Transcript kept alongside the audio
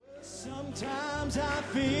Sometimes I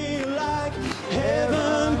feel like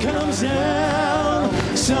heaven comes down.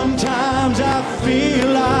 Sometimes I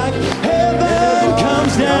feel like heaven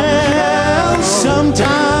comes down.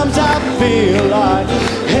 Sometimes I feel like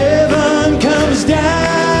heaven comes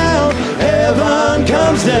down. Heaven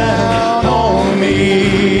comes down on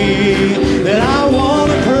me. That I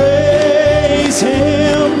want to praise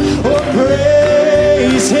Him, oh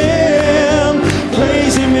praise Him.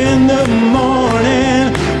 Praise Him in the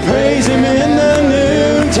morning. Praise Him in the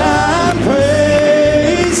noontime.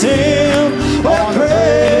 Praise Him, oh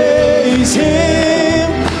praise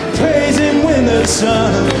Him. Praise Him when the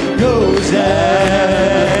sun goes down.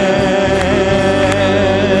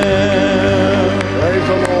 Praise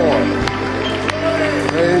the Lord.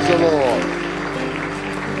 Praise the Lord.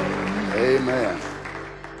 Amen.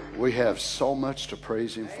 We have so much to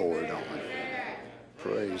praise Him for, don't we?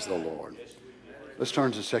 Praise the Lord. Let's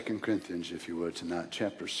turn to 2 Corinthians, if you would, tonight,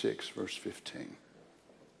 chapter 6, verse 15.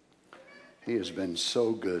 He has been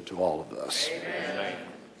so good to all of us. Amen.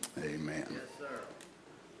 Amen. Yes, sir.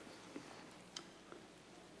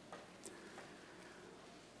 I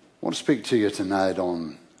want to speak to you tonight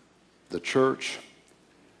on the church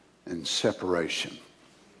and separation.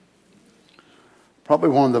 Probably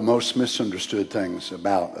one of the most misunderstood things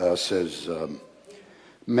about us as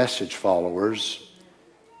message followers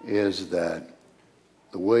is that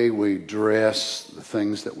the way we dress, the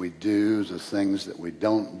things that we do, the things that we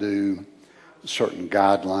don't do, certain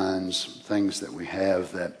guidelines, things that we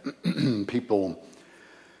have that people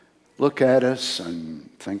look at us and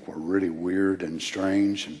think we're really weird and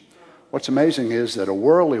strange. And what's amazing is that a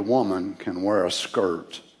worldly woman can wear a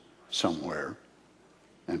skirt somewhere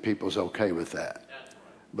and people's okay with that.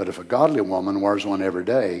 But if a godly woman wears one every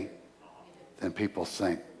day, then people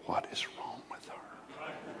think, what is wrong?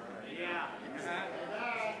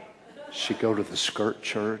 She go to the skirt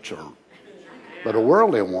church, but a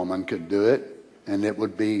worldly woman could do it and it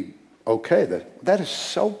would be okay. That is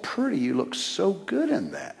so pretty. You look so good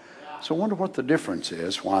in that. So I wonder what the difference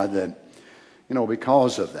is, why that,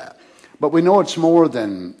 because of that. But we know it's more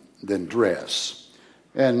than dress.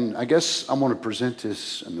 And I guess I want to present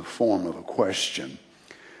this in the form of a question.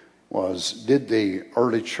 Did the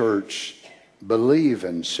early church believe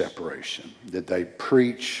in separation? Did they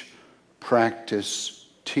preach, practice,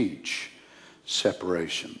 teach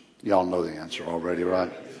separation? Y'all know the answer already, right?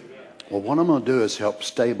 Well, what I'm going to do is help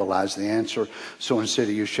stabilize the answer. So instead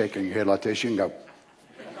of you shaking your head like this, you can go.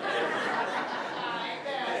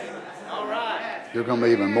 All right. You're going to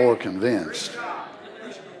be even more convinced.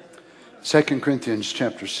 2 Corinthians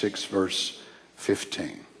chapter 6, verse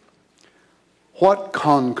 15. What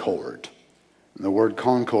concord? And the word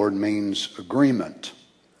concord means agreement.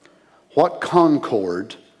 What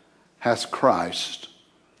concord hath Christ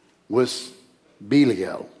with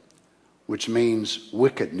Belial, which means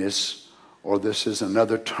wickedness, or this is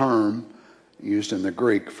another term used in the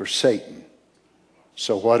Greek for Satan.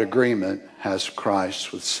 So what agreement has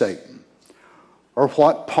Christ with Satan? Or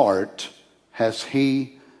what part has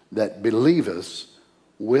he that believeth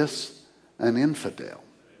with an infidel?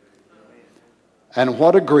 And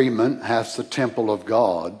what agreement hath the temple of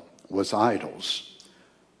God with idols?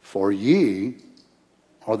 For ye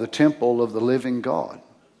are the temple of the living God.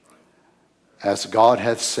 As God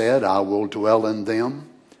hath said, I will dwell in them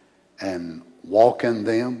and walk in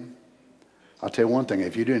them. I'll tell you one thing,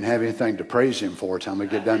 if you didn't have anything to praise Him for time we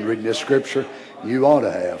get done reading this scripture, you ought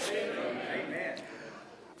to have.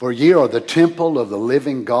 For ye are the temple of the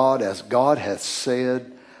living God, as God hath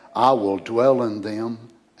said, I will dwell in them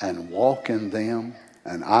and walk in them,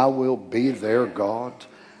 and I will be their God,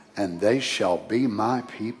 and they shall be my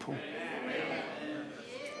people.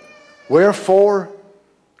 Wherefore,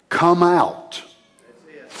 come out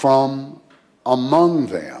from among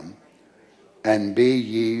them and be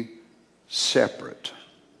ye separate.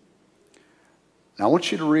 Now I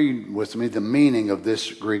want you to read with me the meaning of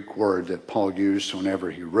this Greek word that Paul used whenever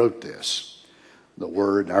he wrote this. The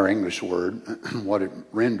word, our English word, what it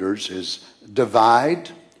renders is divide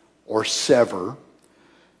or sever,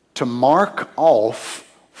 to mark off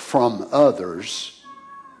from others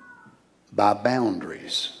by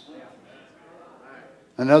boundaries.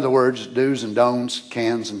 In other words, do's and don'ts,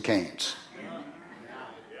 cans and can'ts.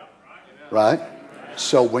 Right?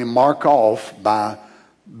 So we mark off by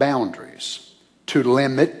boundaries. To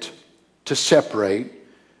limit, to separate,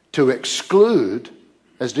 to exclude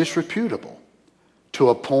as disreputable. To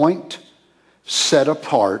appoint, set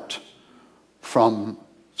apart for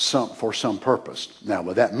some purpose. Now,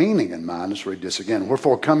 with that meaning in mind, let's read this again.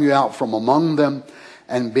 Wherefore come you out from among them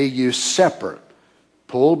and be you separate.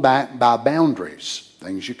 Pulled back by boundaries.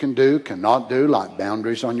 Things you can do, cannot do, like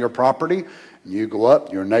boundaries on your property. And you go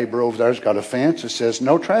up, your neighbor over there's got a fence that says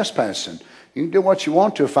no trespassing. You can do what you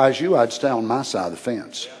want to. If I was you, I'd stay on my side of the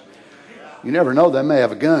fence. You never know, they may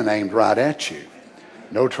have a gun aimed right at you.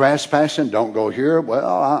 No trespassing, don't go here. Well,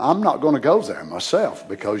 I'm not going to go there myself,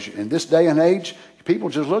 because in this day and age, people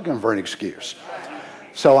are just looking for an excuse.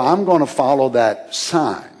 So I'm going to follow that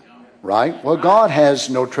sign, right? Well, God has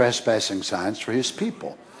no trespassing signs for his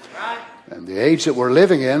people. And the age that we're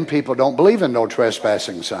living in, people don't believe in no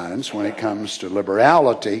trespassing signs when it comes to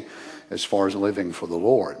liberality as far as living for the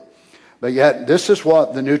Lord. But yet, this is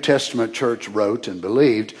what the New Testament church wrote and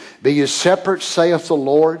believed. Be ye separate, saith the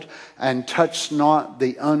Lord, and touch not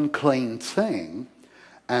the unclean thing,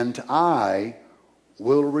 and I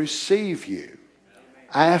will receive you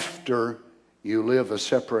after you live a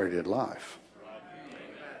separated life.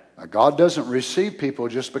 Now, God doesn't receive people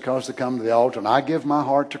just because they come to the altar and I give my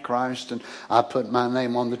heart to Christ and I put my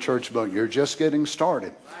name on the church book. You're just getting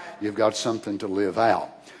started. You've got something to live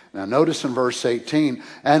out. Now notice in verse 18,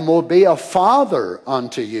 and will be a father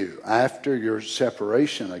unto you after your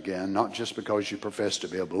separation again, not just because you profess to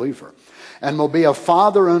be a believer. And will be a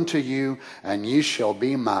father unto you, and ye shall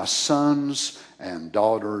be my sons and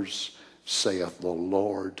daughters, saith the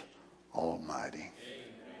Lord Almighty.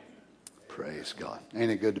 Praise God.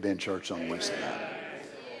 Ain't it good to be in church on Wednesday night?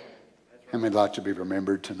 How many would like to be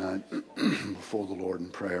remembered tonight before the Lord in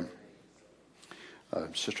prayer?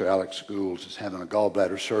 Sister Alex Gould is having a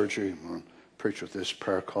gallbladder surgery. We're going to preach with this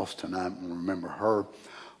prayer cloth tonight and remember her.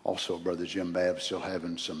 Also, Brother Jim Babb still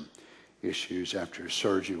having some issues after his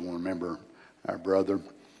surgery. We want to remember our brother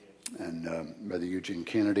and Brother Eugene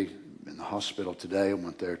Kennedy in the hospital today. I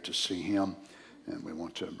went there to see him, and we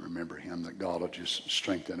want to remember him, that God will just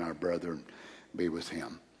strengthen our brother and be with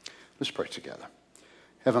him. Let's pray together.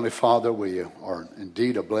 Heavenly Father, we are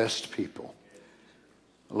indeed a blessed people.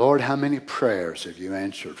 Lord, how many prayers have you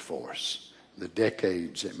answered for us? The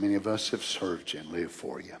decades that many of us have served you and lived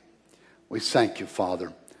for you. We thank you,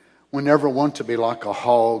 Father. We never want to be like a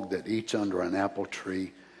hog that eats under an apple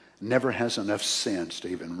tree, never has enough sense to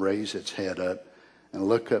even raise its head up and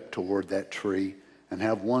look up toward that tree and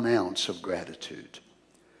have 1 ounce of gratitude.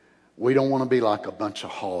 We don't want to be like a bunch of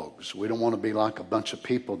hogs. We don't want to be like a bunch of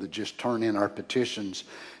people that just turn in our petitions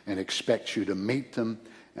and expect you to meet them,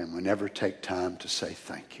 and we never take time to say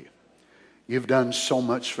thank you. You've done so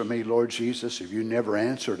much for me, Lord Jesus. If you never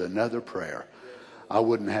answered another prayer, I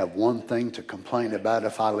wouldn't have one thing to complain about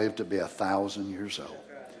if I lived to be 1,000 years old.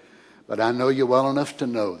 But I know you well enough to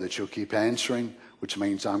know that you'll keep answering, which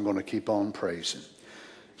means I'm going to keep on praising.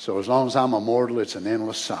 So as long as I'm immortal, it's an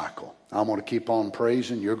endless cycle. I'm going to keep on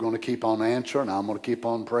praising. You're going to keep on answering. I'm going to keep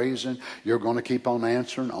on praising. You're going to keep on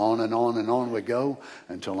answering. On and on and on we go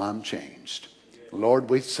until I'm changed. Lord,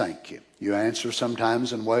 we thank you. You answer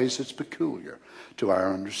sometimes in ways that's peculiar to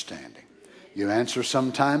our understanding. You answer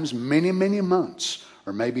sometimes many, many months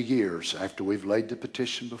or maybe years after we've laid the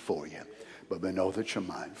petition before you. But we know that you're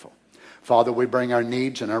mindful. Father, we bring our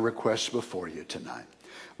needs and our requests before you tonight.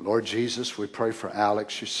 Lord Jesus, we pray for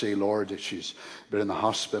Alex. You see, Lord, that she's been in the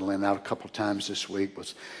hospital and out a couple of times this week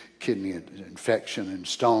with kidney infection and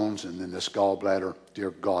stones and then this gallbladder.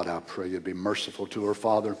 Dear God, I pray you'd be merciful to her,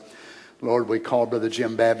 Father. Lord, we call Brother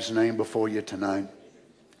Jim Babb's name before you tonight.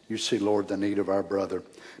 You see, Lord, the need of our brother.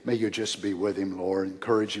 May you just be with him, Lord.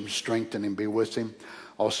 Encourage him, strengthen him, be with him.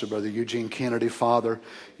 Also, Brother Eugene Kennedy, Father,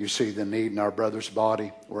 you see the need in our brother's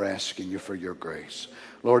body. We're asking you for your grace.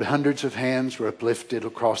 Lord, hundreds of hands were uplifted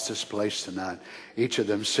across this place tonight, each of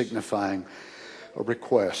them signifying a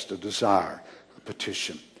request, a desire, a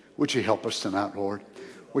petition. Would you help us tonight, Lord?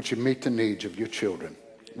 Would you meet the needs of your children?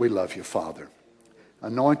 We love you, Father.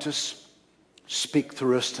 Anoint us. Speak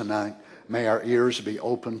through us tonight. May our ears be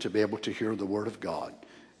open to be able to hear the word of God.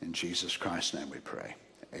 In Jesus Christ's name we pray.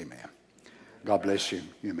 Amen. God bless you.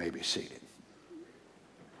 You may be seated.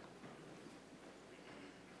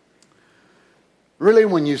 Really,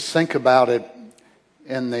 when you think about it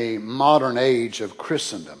in the modern age of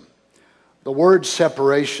Christendom, the word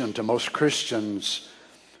separation to most Christians,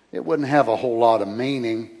 it wouldn't have a whole lot of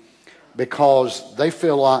meaning because they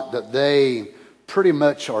feel like that they pretty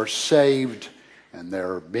much are saved and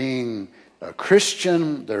they're being a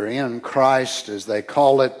Christian, they're in Christ as they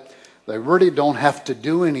call it. They really don't have to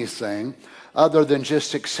do anything other than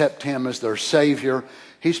just accept Him as their Savior.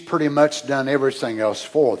 He's pretty much done everything else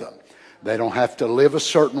for them. They don't have to live a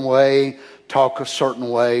certain way, talk a certain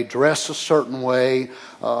way, dress a certain way,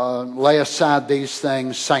 lay aside these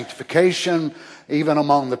things. Sanctification even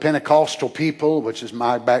among the Pentecostal people, which is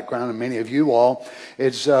my background and many of you all,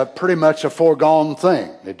 it's pretty much a foregone thing.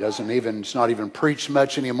 It's not even preached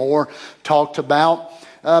much anymore, talked about.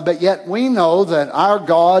 But yet we know that our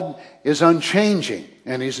God is unchanging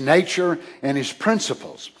in His nature and His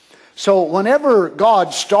principles. So whenever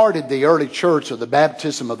God started the early church, or the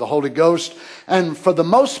baptism of the Holy Ghost, and for the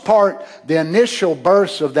most part, the initial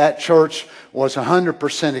birth of that church was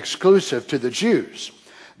 100% exclusive to the Jews.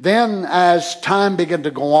 Then as time began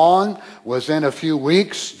to go on, within a few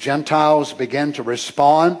weeks, Gentiles began to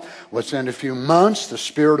respond. Within a few months, the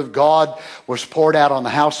Spirit of God was poured out on the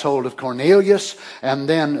household of Cornelius. And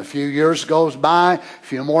then a few years goes by, a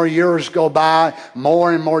few more years go by,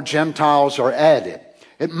 more and more Gentiles are added.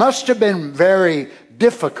 It must have been very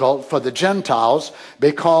difficult for the Gentiles,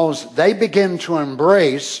 because they begin to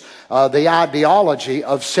embrace the ideology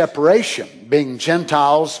of separation. Being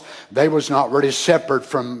Gentiles, they was not really separate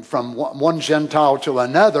from one Gentile to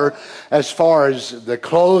another as far as the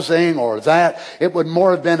clothing or that. It would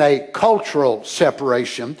more have been a cultural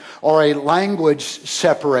separation or a language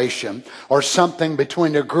separation, or something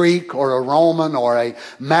between a Greek or a Roman or a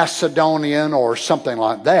Macedonian or something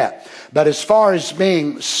like that. But as far as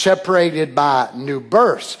being separated by new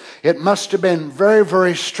birth, it must have been very,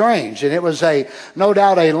 very strange. And it was no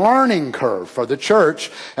doubt a learning curve for the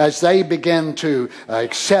church as they began to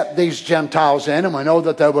accept these Gentiles in. And we know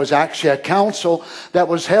that there was actually a council that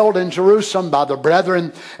was held in Jerusalem by the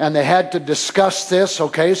brethren, and they had to discuss this.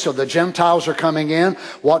 Okay, so the Gentiles are coming in.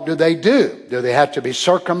 What do they do? Do they have to be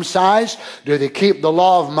circumcised? Do they keep the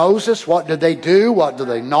law of Moses? What do they do? What do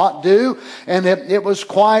they not do? And it was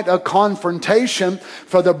quite a confrontation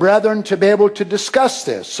for the brethren to be able to discuss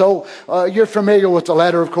this. So you're familiar with the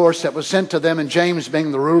letter, of course, that was sent to them, and James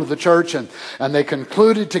being the ruler of the church, and they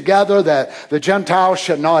concluded together that the Gentiles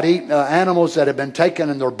should not eat animals that have been taken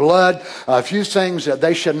in their blood, a few things that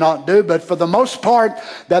they should not do, but for the most part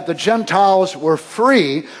that the Gentiles were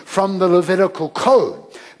free from the Levitical code.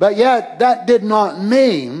 But yet, that did not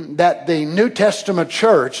mean that the New Testament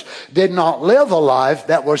church did not live a life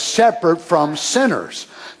that was separate from sinners.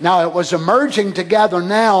 Now, it was emerging together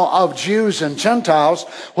now of Jews and Gentiles,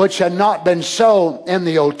 which had not been so in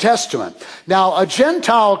the Old Testament. Now, a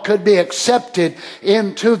Gentile could be accepted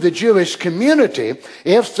into the Jewish community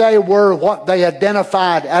if they were what they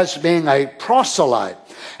identified as being a proselyte.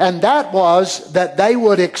 And that was that they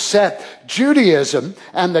would accept Judaism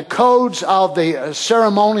and the codes of the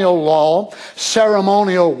ceremonial law,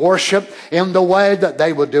 ceremonial worship, in the way that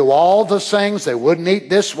they would do all the things. They wouldn't eat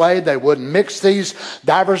this way. They wouldn't mix these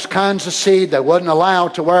diverse kinds of seed. They wouldn't allow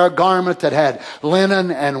to wear a garment that had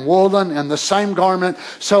linen and woolen in the same garment.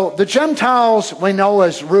 So the Gentiles, we know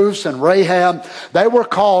as Ruth and Rahab, they were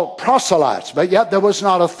called proselytes. But yet there was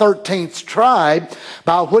not a 13th tribe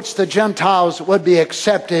by which the Gentiles would be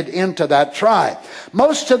accepted into that tribe.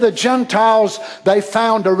 Most of the Gentiles, they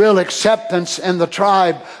found a real acceptance in the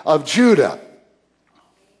tribe of Judah.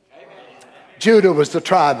 Judah was the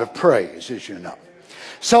tribe of praise, as you know.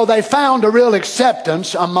 So they found a real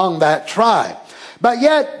acceptance among that tribe. But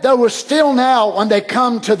yet, there was still now, when they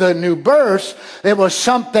come to the new birth, it was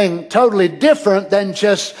something totally different than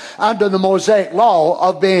just under the Mosaic law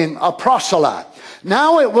of being a proselyte.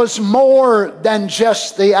 Now it was more than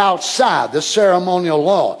just the outside, the ceremonial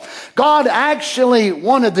law. God actually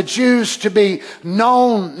wanted the Jews to be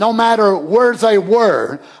known no matter where they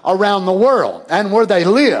were around the world and where they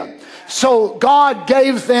lived. So God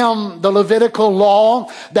gave them the Levitical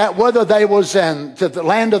law that whether they was in the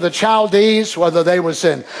land of the Chaldees, whether they was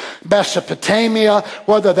in Mesopotamia,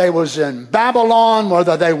 whether they was in Babylon,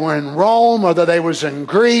 whether they were in Rome, whether they was in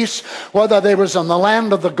Greece, whether they was in the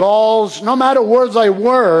land of the Gauls, no matter where they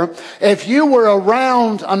were, if you were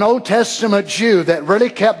around an Old Testament Jew that really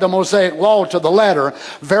kept the Mosaic law to the letter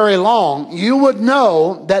very long, you would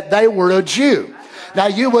know that they were a Jew. Now,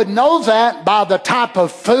 you would know that by the type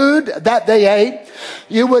of food that they ate.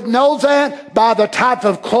 You would know that by the type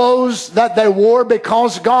of clothes that they wore,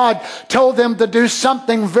 because God told them to do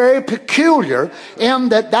something very peculiar in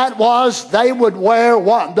that was they would wear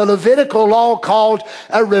what the Levitical law called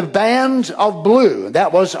a riband of blue.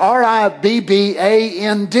 That was R-I-B-B-A-N-D.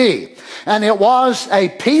 And it was a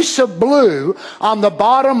piece of blue on the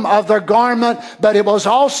bottom of their garment, but it was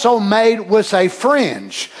also made with a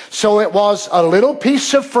fringe. So it was a little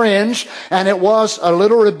piece of fringe, and it was a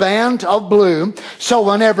little riband of blue. So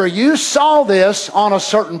whenever you saw this on a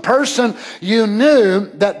certain person, you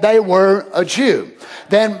knew that they were a Jew.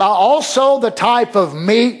 Then also the type of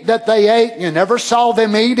meat that they ate. You never saw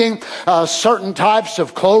them eating certain types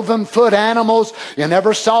of cloven foot animals. You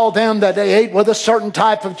never saw them that they ate with a certain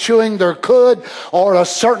type of chewing there could, or a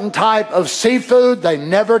certain type of seafood. They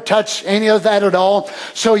never touched any of that at all.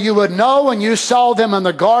 So you would know when you saw them in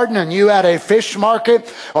the garden and you had a fish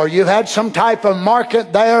market, or you had some type of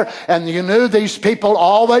market there, and you knew these people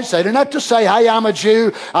always, they didn't have to say, hey, I'm a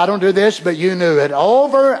Jew, I don't do this, but you knew it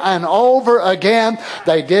over and over again.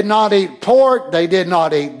 They did not eat pork, they did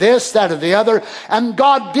not eat this, that, or the other. And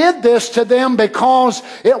God did this to them because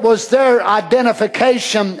it was their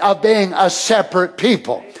identification of being a separate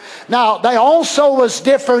people. Now, they also was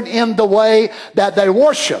different in the way that they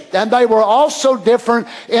worshiped. And they were also different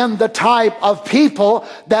in the type of people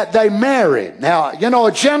that they married. Now, you know,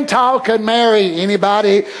 a Gentile could marry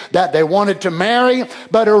anybody that they wanted to marry.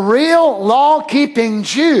 But a real law-keeping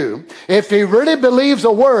Jew, if he really believes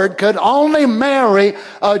the word, could only marry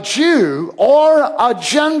a Jew or a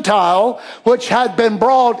Gentile which had been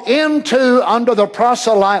brought into under the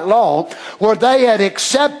proselyte law, where they had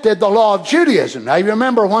accepted the law of Judaism. Now, you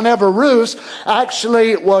remember whenever Ruth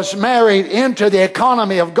actually was married into the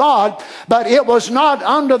economy of God, but it was not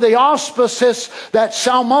under the auspices that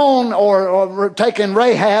Salmon or taking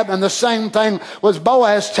Rahab, and the same thing with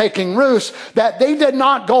Boaz taking Ruth, that they did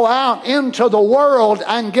not go out into the world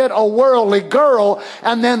and get a worldly girl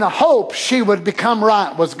and then hope she would become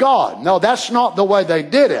right with God. No, that's not the way they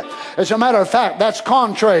did it. As a matter of fact, that's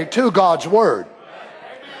contrary to God's word.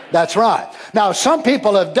 That's right. Now, some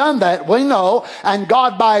people have done that, we know, and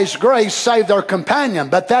God by His grace saved their companion,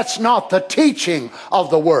 but that's not the teaching of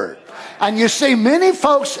the Word. And you see, many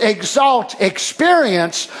folks exalt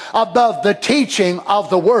experience above the teaching of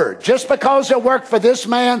the Word. Just because it worked for this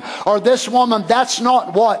man or this woman, that's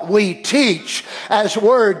not what we teach as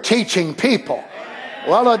Word teaching people.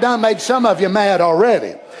 Well, I done made some of you mad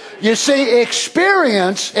already. You see,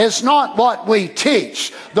 experience is not what we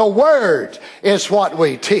teach. The Word is what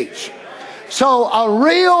we teach. So a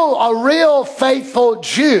real faithful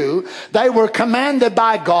Jew, they were commanded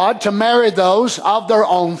by God to marry those of their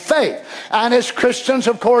own faith. And as Christians,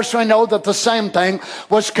 of course, we know that the same thing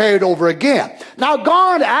was carried over again. Now,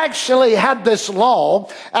 God actually had this law,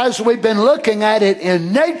 as we've been looking at it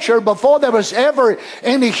in nature, before there was ever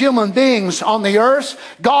any human beings on the earth.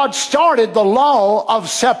 God started the law of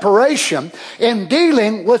separation in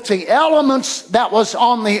dealing with the elements that was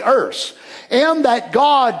on the earth, in that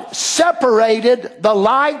God separated the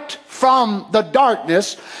light from the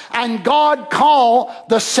darkness, and God called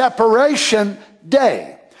the separation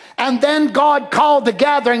day. And then God called the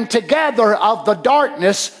gathering together of the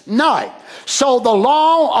darkness night. So the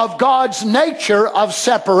law of God's nature of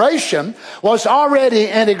separation was already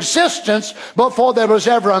in existence before there was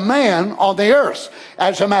ever a man on the earth.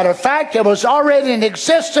 As a matter of fact, it was already in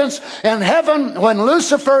existence in heaven when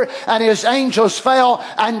Lucifer and his angels fell,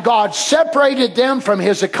 and God separated them from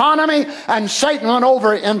His economy, and Satan went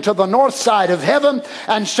over into the north side of heaven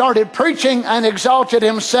and started preaching and exalted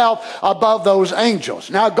himself above those angels.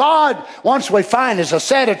 Now, God, once we find, is a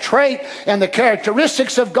set of trait and the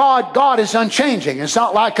characteristics of God, God is unchanging. It's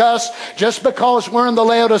not like us. Just because we're in the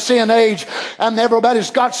Laodicean age and everybody's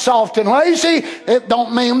got soft and lazy, it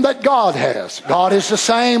don't mean that God has. God is the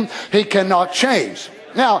same. He cannot change.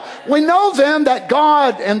 Now, we know then that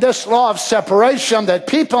God, in this law of separation, that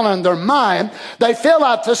people in their mind, they feel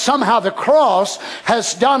out that somehow the cross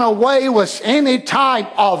has done away with any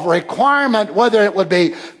type of requirement, whether it would be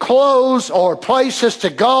clothes or places to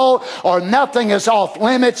go, or nothing is off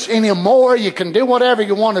limits anymore. You can do whatever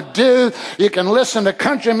you want to do. You can listen to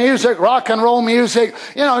country music, rock and roll music,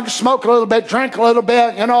 smoke a little bit, drink a little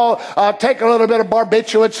bit, take a little bit of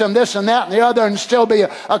barbiturates and this and that and the other, and still be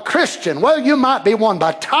a Christian. Well, you might be one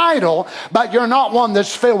by title, but you're not one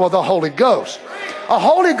that's filled with the Holy Ghost. A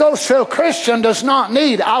Holy Ghost-filled Christian does not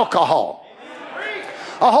need alcohol.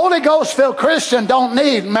 A Holy Ghost-filled Christian don't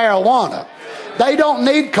need marijuana. They don't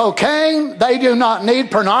need cocaine. They do not need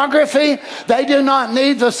pornography. They do not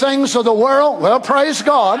need the things of the world. Well, praise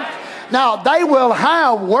God. Now, they will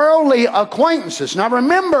have worldly acquaintances. Now,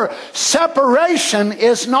 remember, separation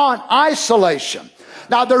is not isolation.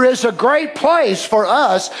 Now, there is a great place for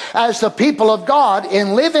us as the people of God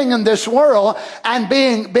in living in this world and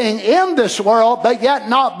being in this world, but yet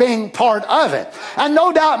not being part of it. And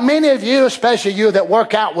no doubt many of you, especially you that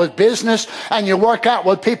work out with business and you work out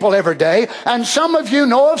with people every day, and some of you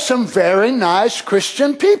know of some very nice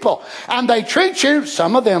Christian people. And they treat you,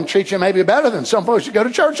 some of them treat you maybe better than some folks you go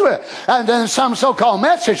to church with, and then some so-called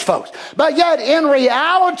message folks. But yet in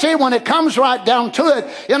reality, when it comes right down to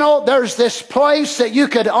it, there's this place that you you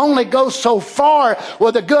could only go so far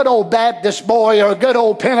with a good old Baptist boy or a good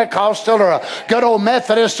old Pentecostal or a good old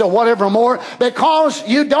Methodist or whatever more, because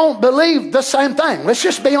you don't believe the same thing. Let's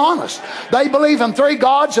just be honest. They believe in three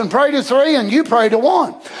gods and pray to three, and you pray to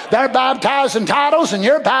one. They're baptized in titles and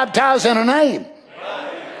you're baptized in a name.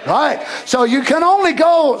 Right? So you can only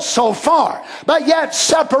go so far. But yet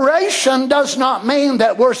separation does not mean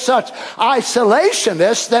that we're such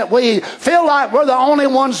isolationists that we feel like we're the only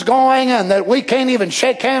ones going and that we can't even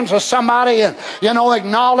shake hands with somebody and,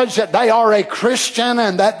 acknowledge that they are a Christian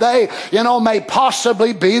and that they, may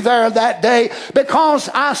possibly be there that day, because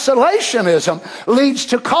isolationism leads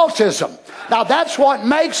to cultism. Now, that's what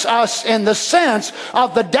makes us in the sense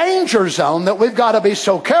of the danger zone, that we've got to be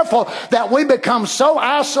so careful that we become so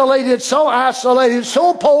isolated,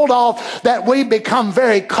 so pulled off that we become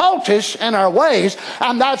very cultish in our ways.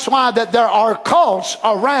 And that's why that there are cults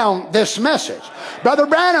around this message. Brother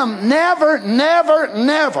Branham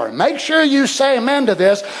never, make sure you say amen to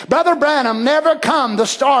this, Brother Branham never come to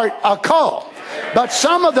start a cult. But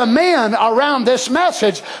some of the men around this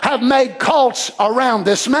message have made cults around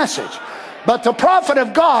this message. But the prophet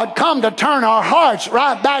of God come to turn our hearts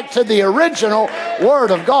right back to the original Word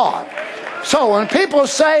of God. So when people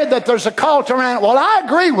say that there's a cult around, well, I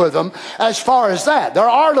agree with them as far as that. There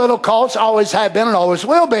are little cults, always have been and always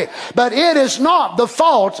will be. But it is not the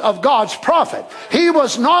fault of God's prophet. He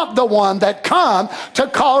was not the one that come to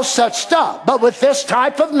cause such stuff. But with this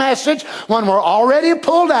type of message, when we're already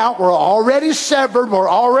pulled out, we're already severed, we're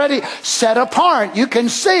already set apart, you can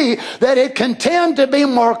see that it can tend to be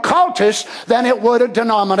more cultish than it would a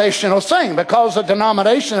denominational thing. Because a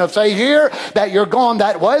denomination, if they hear that you're going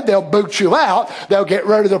that way, they'll boot you out. They'll get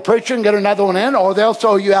rid of the preacher and get another one in, or they'll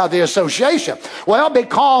throw you out of the association. Well,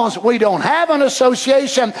 because we don't have an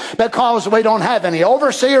association, because we don't have any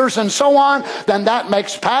overseers and so on, then that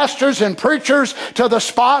makes pastors and preachers to the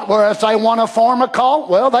spot where if they want to form a cult,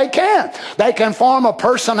 well, they can. They can form a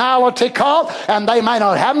personality cult, and they may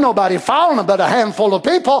not have nobody following them but a handful of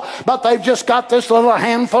people, but they've just got this little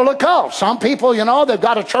handful of cults. Some people, they've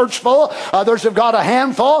got a church full, others have got a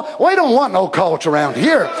handful. We don't want no cult around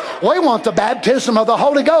here. We want the baptism of the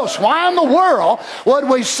Holy Ghost. Why in the world would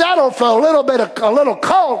we settle for a little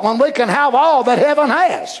cult when we can have all that heaven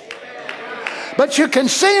has? But you can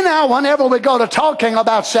see now, whenever we go to talking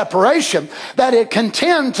about separation, that it can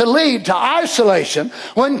tend to lead to isolation,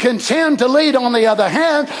 when can tend to lead, on the other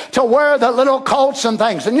hand, to where the little cults and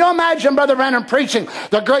things. And you imagine Brother Branham preaching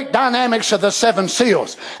the great dynamics of the seven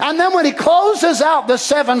seals. And then when he closes out the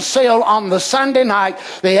seventh seal on the Sunday night,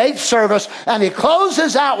 the 8th service, and he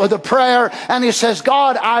closes out with a prayer, and he says,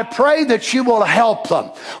 God, I pray that you will help them.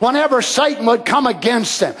 Whenever Satan would come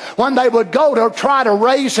against them, when they would go to try to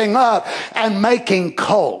raise him up and making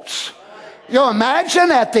cults. You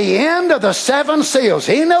imagine at the end of the 7 seals,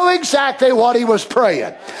 he knew exactly what he was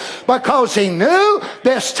praying, because he knew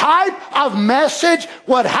this type of message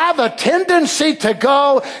would have a tendency to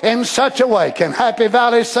go in such a way. Can Happy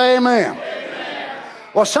Valley say amen? Amen.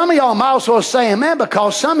 Well, some of y'all might as well say amen,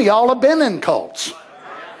 because some of y'all have been in cults.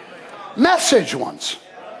 Message ones.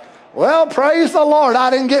 Well, praise the Lord. I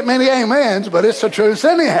didn't get many amens, but it's the truth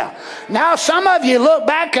anyhow. Now, some of you look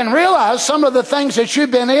back and realize some of the things that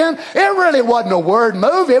you've been in, it really wasn't a word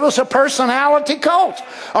move. It was a personality cult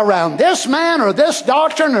around this man or this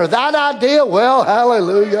doctrine or that idea. Well,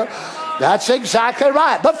 hallelujah. That's exactly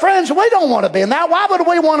right. But friends, we don't want to be in that. Why would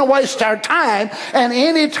we want to waste our time in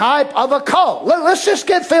any type of a cult? Let's just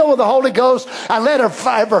get filled with the Holy Ghost and let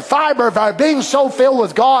every fiber of our being so filled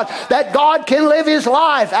with God that God can live His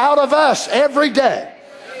life out of us every day.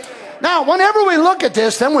 Now, whenever we look at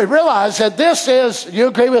this, then we realize that this is, you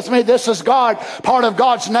agree with me, this is God, part of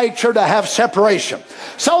God's nature to have separation.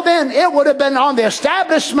 So then it would have been on the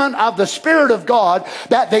establishment of the Spirit of God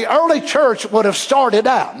that the early church would have started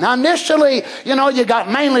out. Now, initially, you got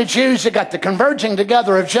mainly Jews, you got the converging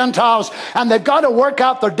together of Gentiles, and they've got to work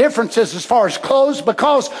out their differences as far as clothes,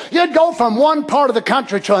 because you'd go from one part of the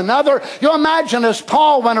country to another. You imagine as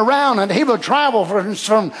Paul went around and he would travel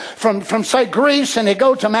from say, Greece, and he'd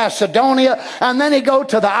go to Macedonia, and then he'd go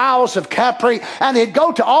to the Isles of Capri, and he'd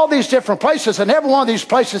go to all these different places, and every one of these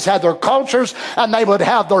places had their cultures, and they would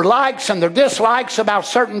have their likes and their dislikes about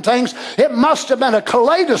certain things. It must have been a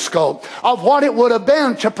kaleidoscope of what it would have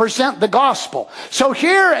been to present the gospel. So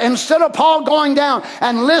here, instead of Paul going down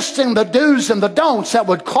and listing the do's and the don'ts that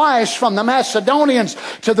would clash from the Macedonians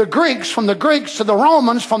to the Greeks, from the Greeks to the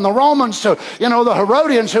Romans, from the Romans to, the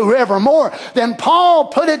Herodians, whoever more, then Paul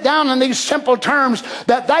put it down in these simple terms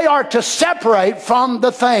that they are are to separate from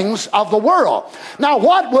the things of the world. Now,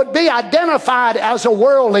 what would be identified as a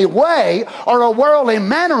worldly way or a worldly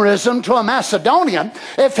mannerism to a Macedonian,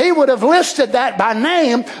 if he would have listed that by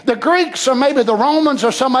name, the Greeks or maybe the Romans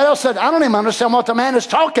or somebody else said, I don't even understand what the man is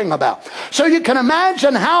talking about. So you can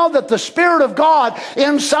imagine how that the Spirit of God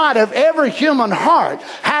inside of every human heart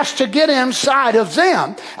has to get inside of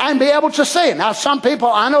them and be able to see. Now,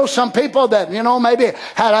 I know some people that, maybe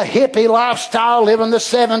had a hippie lifestyle, live in the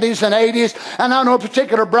 70s and 80s, and I know a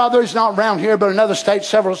particular brother, he's not around here, but another state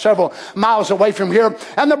several miles away from here,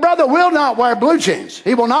 and the brother will not wear blue jeans.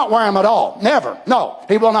 He will not wear them at all. Never. No,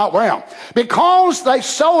 he will not wear them. Because they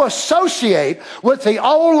so associate with the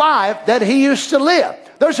old life that he used to live.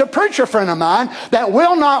 There's a preacher friend of mine that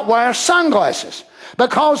will not wear sunglasses,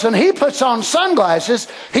 because when he puts on sunglasses,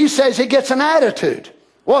 he says he gets an attitude.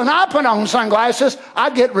 Well, when I put on sunglasses, I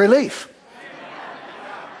get relief.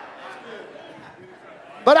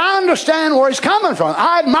 But I understand where he's coming from.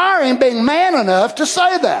 I admire him being man enough to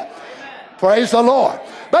say that. Praise the Lord.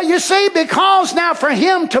 But you see, because now for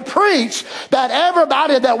him to preach that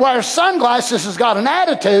everybody that wears sunglasses has got an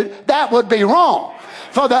attitude, that would be wrong.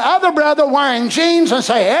 For the other brother wearing jeans and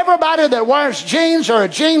say everybody that wears jeans or a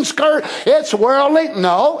jean skirt, it's worldly.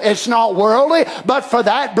 No, it's not worldly. But for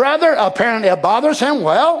that brother, apparently it bothers him.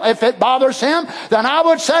 Well, if it bothers him, then I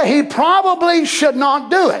would say he probably should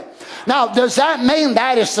not do it. Now, does that mean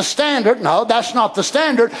that is the standard? No, that's not the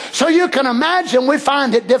standard. So you can imagine we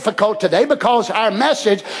find it difficult today because our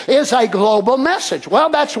message is a global message. Well,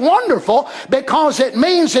 that's wonderful because it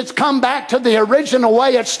means it's come back to the original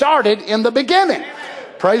way it started in the beginning.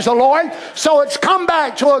 Praise the Lord. So it's come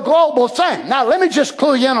back to a global thing. Now, let me just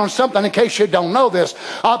clue you in on something in case you don't know this.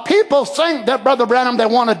 People think that Brother Branham, they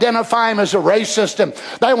want to identify him as a racist, and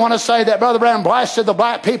they want to say that Brother Branham blasted the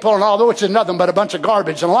black people and all that, which is nothing but a bunch of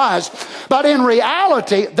garbage and lies. But in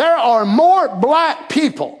reality, there are more black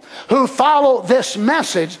people who follow this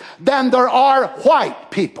message than there are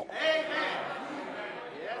white people.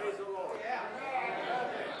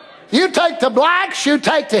 You take the blacks, you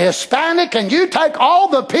take the Hispanic, and you take all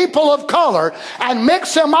the people of color and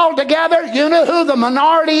mix them all together. You know who the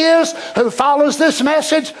minority is who follows this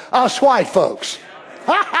message? Us white folks.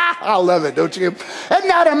 I love it, don't you? Isn't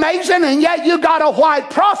that amazing? And yet you got a white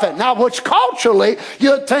prophet. Now, which culturally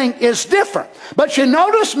you'd think is different. But you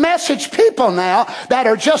notice message people now that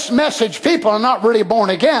are just message people and not really born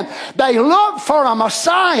again. They look for a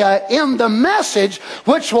Messiah in the message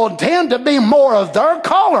which will tend to be more of their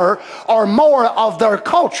color or more of their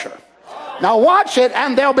culture. Now watch it,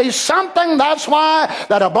 and there'll be something, that's why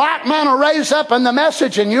that a black man will raise up in the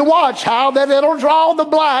message, and you watch how that it'll draw the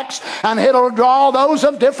blacks, and it'll draw those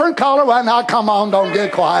of different color. Well, now come on, don't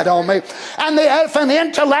get quiet on me. And if an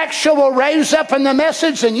intellectual will raise up in the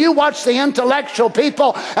message, and you watch the intellectual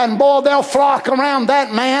people, and boy, they'll flock around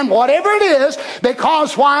that man, whatever it is,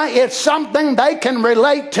 because why? It's something they can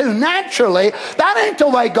relate to naturally. That ain't the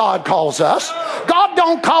way God calls us. God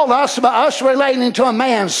don't call us by us relating to a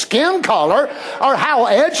man's skin color, or how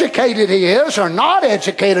educated he is or not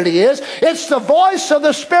educated he is. It's the voice of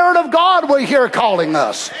the Spirit of God we hear calling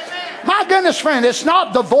us. My goodness, friend, it's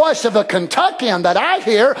not the voice of a Kentuckian that I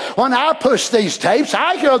hear when I push these tapes.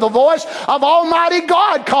 I hear the voice of Almighty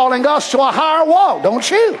God calling us to a higher walk, don't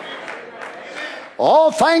you?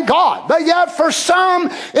 Oh, thank God. But yet for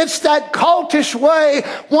some, it's that cultish way,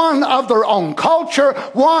 one of their own culture,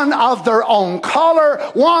 one of their own color,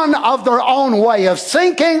 one of their own way of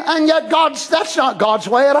thinking, and yet that's not God's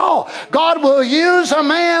way at all. God will use a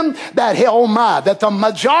man that the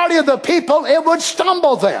majority of the people, it would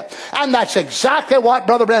stumble them. And that's exactly what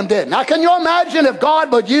Brother Branham did. Now, can you imagine if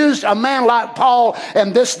God would use a man like Paul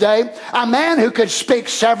in this day, a man who could speak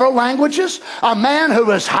several languages, a man who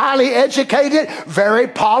was highly educated, very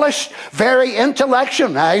polished, very intellectual.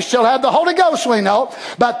 Now, he still had the Holy Ghost, we know,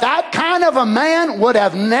 but that kind of a man would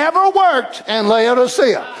have never worked in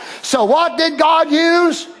Laodicea. So what did God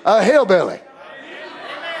use? A hillbilly.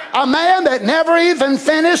 A man that never even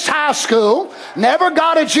finished high school, never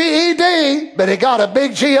got a GED, but he got a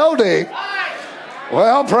big G.O.D.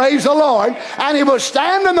 Well, praise the Lord. And he would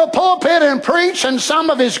stand in the pulpit and preach, and some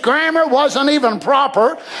of his grammar wasn't even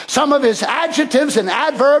proper. Some of his adjectives and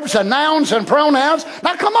adverbs and nouns and pronouns.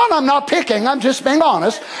 Now, come on, I'm not picking. I'm just being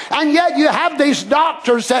honest. And yet you have these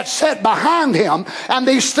doctors that sat behind him, and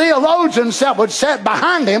these theologians that would sit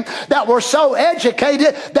behind him that were so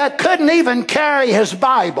educated that couldn't even carry his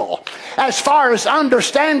Bible. As far as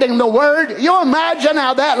understanding the Word, you imagine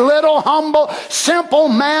how that little, humble, simple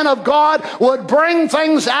man of God would bring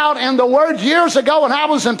things out in the Word. Years ago when I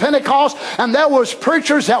was in Pentecost, and there was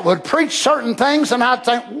preachers that would preach certain things, and I'd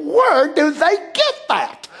think, where do they get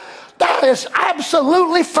that? That is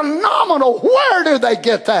absolutely phenomenal. Where do they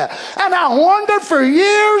get that? And I wondered for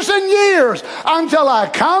years and years until I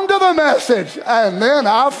come to the message, and then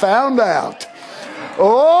I found out.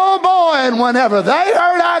 Oh boy, and whenever they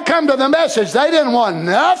heard I come to the message, they didn't want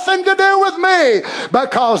nothing to do with me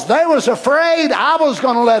because they was afraid I was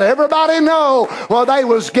going to let everybody know well they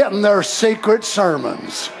was getting their secret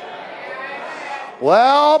sermons.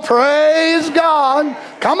 Well, praise God.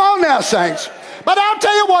 Come on now, saints. But I'll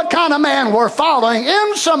tell you what kind of man we're following,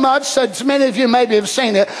 insomuch that many of you maybe have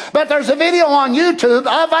seen it, but there's a video on YouTube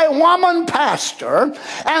of a woman pastor,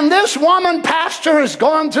 and this woman pastor is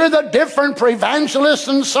going through the different prevangelists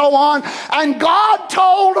and so on, and God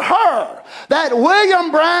told her that William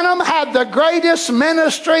Branham had the greatest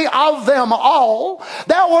ministry of them all.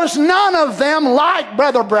 There was none of them like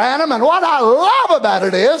Brother Branham, and what I love about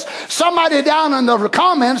it is somebody down in the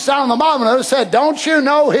comments down in the bottom of it said, don't you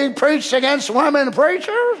know he preached against women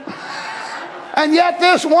preachers? And yet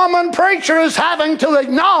this woman preacher is having to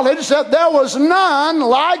acknowledge that there was none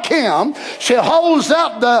like him. She holds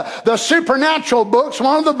up the supernatural books,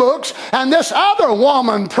 one of the books, and this other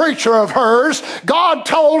woman preacher of hers, God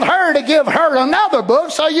told her to give her another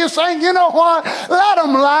book. So you think, you know what? Let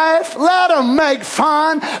them laugh, let them make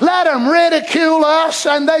fun, let them ridicule us,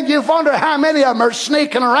 and then you wonder how many of them are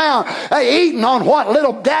sneaking around eating on what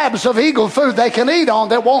little dabs of eagle food they can eat on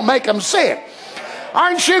that won't make them sick.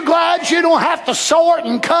 Aren't you glad you don't have to sort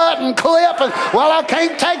and cut and clip and, well, I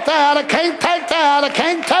can't take that, I can't take that, I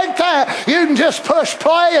can't take that. You can just push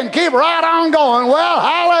play and keep right on going. Well,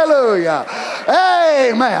 hallelujah.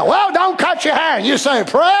 Amen. Well, don't cut your hair. You say,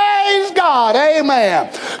 praise God. Amen.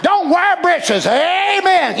 Don't wear breeches.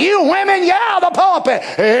 Amen. You women, yell the pulpit.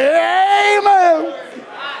 Amen.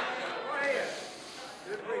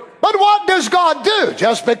 But what does God do?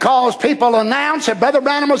 Just because people announce that Brother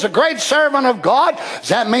Branham was a great servant of God, does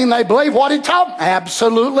that mean they believe what he taught?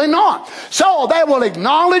 Absolutely not. So they will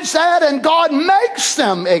acknowledge that, and God makes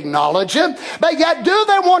them acknowledge it. But yet, do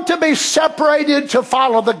they want to be separated to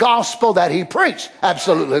follow the gospel that he preached?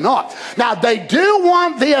 Absolutely not. Now, they do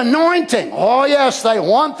want the anointing. Oh, yes, they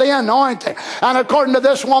want the anointing. And according to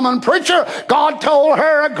this woman preacher, God told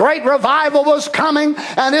her a great revival was coming,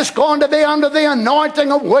 and it's going to be under the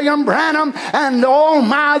anointing of William Branham, and oh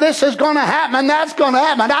my, this is going to happen and that's going to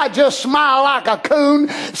happen. I just smile like a coon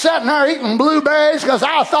sitting there eating blueberries because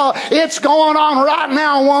I thought, it's going on right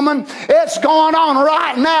now, woman. It's going on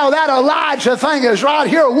right now. That Elijah thing is right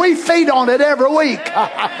here. We feed on it every week.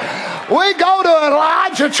 We go to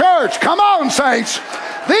Elijah Church. Come on, saints.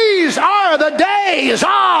 These are the days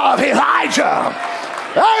of Elijah.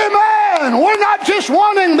 Amen. We're not just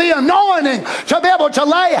wanting the anointing to be able to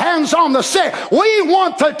lay hands on the sick. We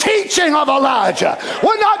want the teaching of Elijah.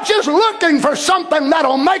 We're not just looking for something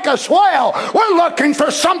that'll make us well. We're looking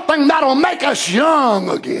for something that'll make us young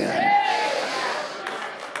again.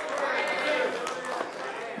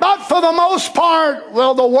 But for the most part,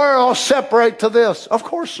 will the world separate to this? Of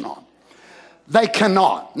course not. They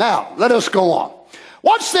cannot. Now, let us go on.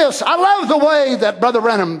 Watch this. I love the way that Brother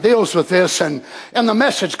Branham deals with this, and in the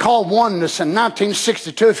message called Oneness in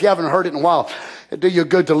 1962, if you haven't heard it in a while, it'd do you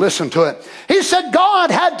good to listen to it. He said God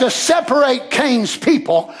had to separate Cain's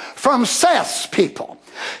people from Seth's people.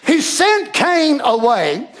 He sent Cain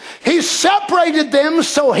away. He separated them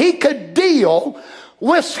so he could deal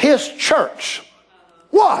with his church.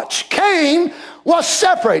 Watch. Cain was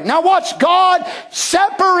separated. Now watch. God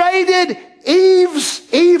separated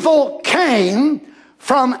Eve's evil Cain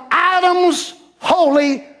from Adam's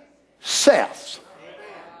holy Seth.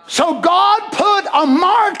 So God put a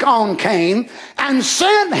mark on Cain and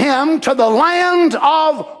sent him to the land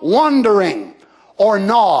of wandering, or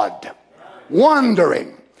Nod.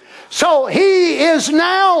 Wandering. So he is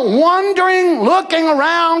now wandering, looking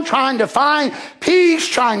around, trying to find peace,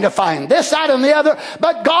 trying to find this, that, and the other.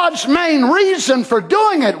 But God's main reason for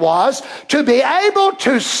doing it was to be able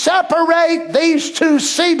to separate these two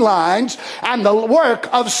seed lines, and the work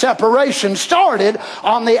of separation started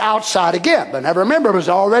on the outside again. But now remember, it was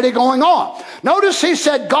already going on. Notice he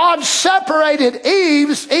said God separated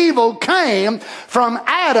Eve's evil Cain from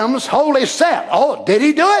Adam's holy Seth. Oh, did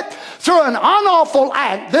he do it? Through an unlawful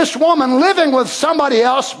act, this woman living with somebody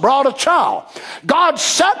else brought a child. God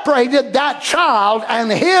separated that child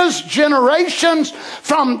and his generations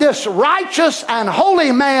from this righteous and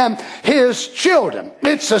holy man, his children.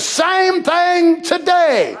 It's the same thing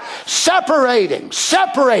today. Separated,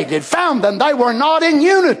 found them. They were not in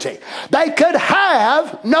unity. They could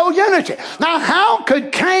have no unity. Now, how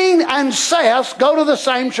could Cain and Seth go to the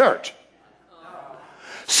same church?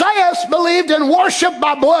 Seth believed in worship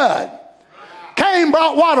by blood. Cain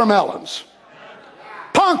brought watermelons.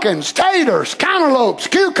 pumpkins, taters, cantaloupes,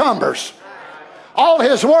 cucumbers. All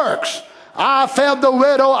his works. I fed the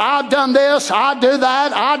widow, I've done this, I do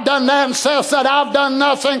that, I've done that, and says that I've done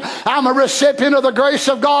nothing. I'm a recipient of the grace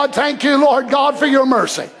of God. Thank you, Lord God, for your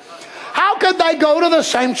mercy. How could they go to the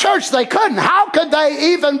same church? They couldn't. How could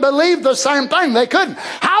they even believe the same thing? They couldn't.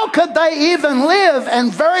 How could they even live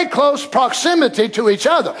in very close proximity to each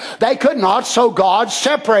other? They could not, so God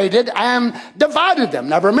separated and divided them.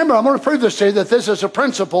 Now remember, I'm going to prove this to you, that this is a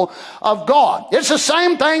principle of God. It's the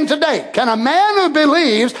same thing today. Can a man who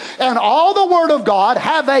believes in all the Word of God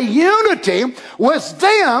have a unity with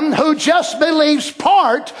them who just believes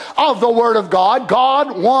part of the Word of God?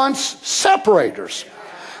 God wants separators.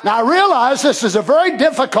 Now I realize this is a very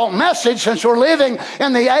difficult message, since we're living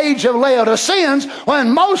in the age of Laodiceans,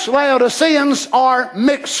 when most Laodiceans are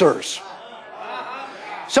mixers.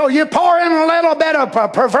 So you pour in a little bit of a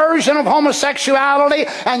perversion of homosexuality,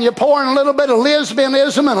 and you pour in a little bit of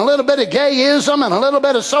lesbianism, and a little bit of gayism, and a little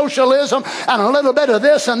bit of socialism, and a little bit of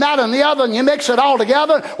this and that and the other, and you mix it all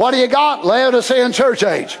together. What do you got? Laodicean church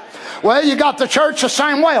age. Well, you got the church the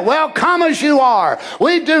same way. Well, come as you are.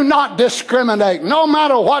 We do not discriminate, no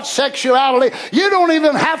matter what sexuality. You don't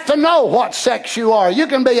even have to know what sex you are. You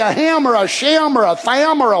can be a him or a shim or a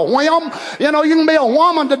tham or a whim. You know, you can be a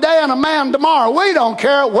woman today and a man tomorrow. We don't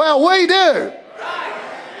care. Well, we do.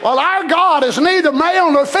 Well, our God is neither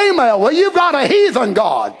male nor female. Well, you've got a heathen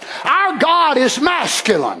God. Our God is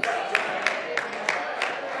masculine.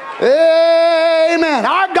 Amen.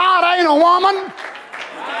 Our God ain't a woman.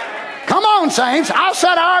 Come on, saints. I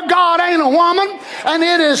said our God ain't a woman, and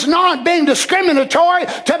it is not being discriminatory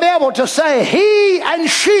to be able to say he and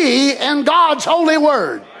she in God's holy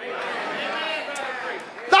word.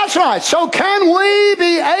 That's right. So can we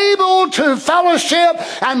be able to fellowship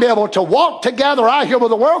and be able to walk together out here with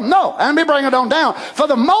the world? No. And we bring it on down. For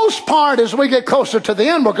the most part, as we get closer to the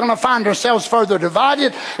end, we're going to find ourselves further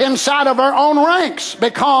divided inside of our own ranks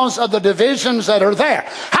because of the divisions that are there.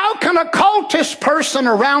 How can a cultist person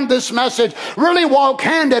around this message really walk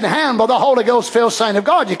hand in hand with the Holy Ghost filled saint of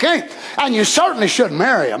God? You can't. And you certainly shouldn't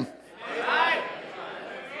marry him.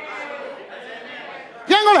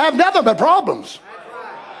 You ain't going to have nothing but problems.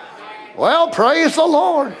 Well, praise the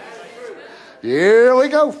Lord. Here we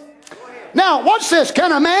go. Now, what's this?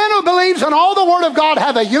 Can a man who believes in all the Word of God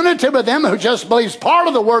have a unity with them who just believes part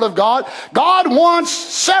of the Word of God? God wants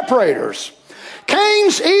separators.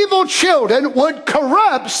 Cain's evil children would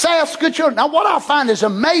corrupt Seth's good children. Now, what I find is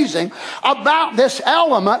amazing about this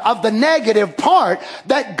element of the negative part,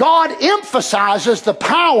 that God emphasizes the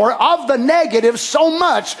power of the negative so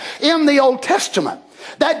much in the Old Testament.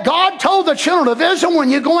 That God told the children of Israel, when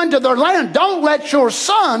you go into their land, don't let your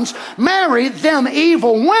sons marry them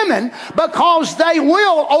evil women, because they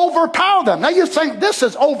will overpower them. Now you think this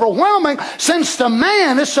is overwhelming, since the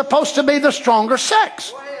man is supposed to be the stronger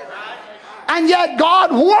sex. And yet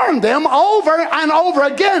God warned them over and over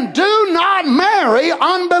again, do not marry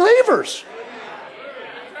unbelievers.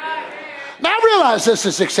 Now, I realize this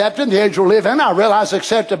is accepted in the age we live in. I realize it's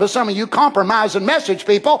accepted by some of you compromising message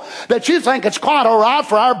people, that you think it's quite all right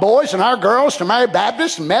for our boys and our girls to marry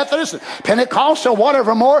Baptists and Methodists and Pentecostals or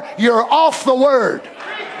whatever more. You're off the word.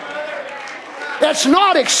 It's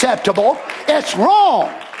not acceptable. It's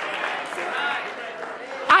wrong.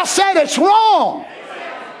 I said it's wrong.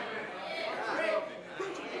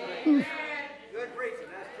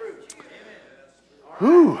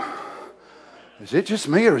 Ooh. Is it just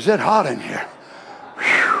me, or is it hot in here?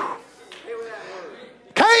 Whew.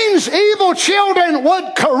 Cain's evil children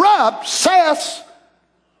would corrupt Seth's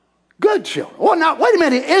good children. Well, now, wait a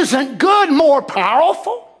minute. Isn't good more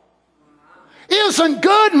powerful? Isn't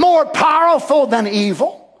good more powerful than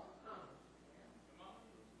evil?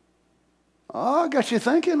 Oh, I got you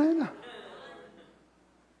thinking, ain't I?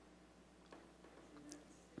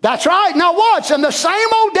 That's right. Now watch. And the same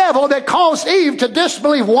old devil that caused Eve to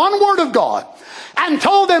disbelieve one word of God and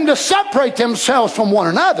told them to separate themselves from one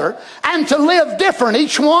another and to live different,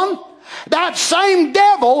 each one, that same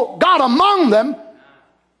devil got among them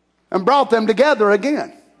and brought them together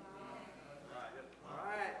again.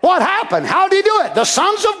 What happened? How did he do it? The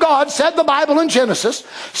sons of God, said the Bible in Genesis,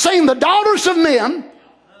 seen the daughters of men,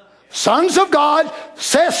 sons of God,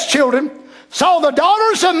 Seth's children, saw the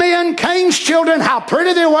daughters of men, Cain's children, how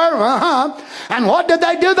pretty they were. And what did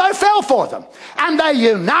they do? They fell for them. And they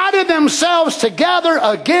united themselves together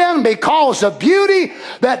again because of beauty,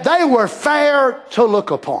 that they were fair to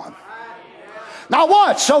look upon. Now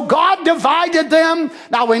what? So God divided them.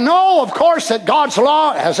 Now we know, of course, that God's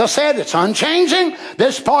law, as I said, it's unchanging.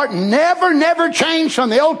 This part never changed from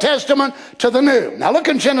the Old Testament to the New. Now look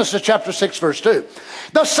in Genesis chapter 6, verse 2.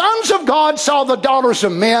 The sons of God saw the daughters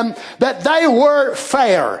of men, that they were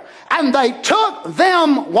fair, and they took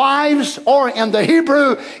them wives, or in the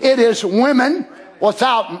Hebrew it is women,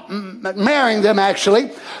 without marrying them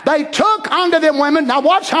actually. They took unto them women. Now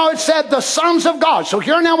watch how it said the sons of God. So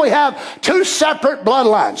here now we have two separate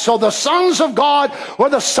bloodlines. So the sons of God were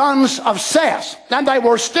the sons of Seth. And they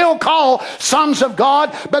were still called sons of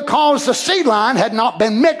God because the seed line had not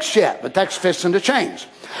been mixed yet. But that's fixing to change.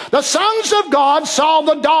 The sons of God saw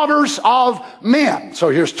the daughters of men. So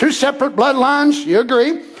here's two separate bloodlines. You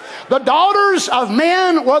agree? The daughters of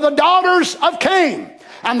men were the daughters of Cain.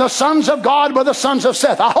 And the sons of God were the sons of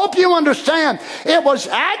Seth. I hope you understand. It was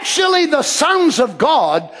actually the sons of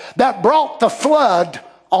God that brought the flood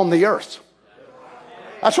on the earth.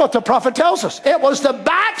 That's what the prophet tells us. It was the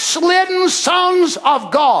backslidden sons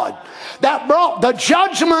of God that brought the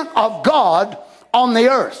judgment of God on the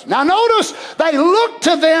earth. Now notice, they looked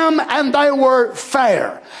to them and they were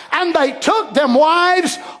fair. And they took them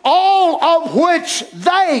wives, all of which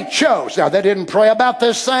they chose. Now they didn't pray about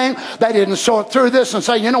this thing. They didn't sort through this and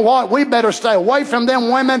say, you know what, we better stay away from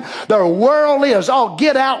them women. They're worldly as all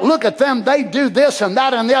get out. Look at them. They do this and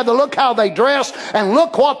that and the other. Look how they dress and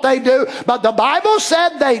look what they do. But the Bible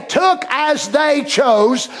said they took as they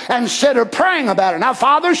chose instead of praying about it. Now,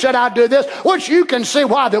 Father, should I do this? Which you can see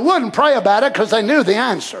why they wouldn't pray about it, because they knew the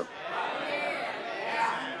answer.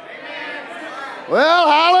 Well,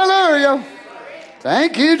 hallelujah.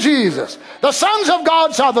 Thank you, Jesus. The sons of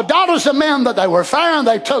God saw the daughters of men, that they were fair, and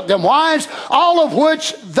they took them wives, all of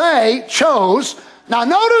which they chose. Now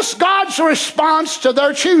notice God's response to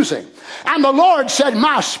their choosing. And the Lord said,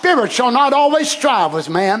 my spirit shall not always strive with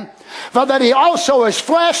man, for that he also is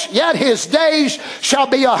flesh, yet his days shall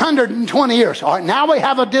be 120 years. All right, now we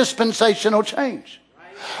have a dispensational change.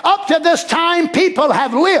 Up to this time, people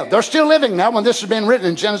have lived. They're still living now when this has been written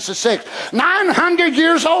in Genesis 6. 900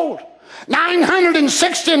 years old.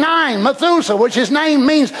 969, Methuselah, which his name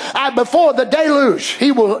means before the deluge,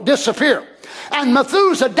 he will disappear. And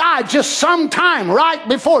Methuselah died just some time right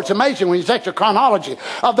before. It's amazing when you take the chronology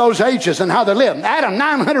of those ages and how they lived. Adam,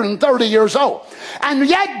 930 years old. And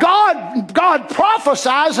yet God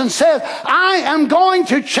prophesies and says, I am going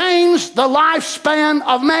to change the lifespan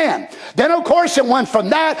of man. Then, of course, it went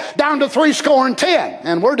from that down to 70.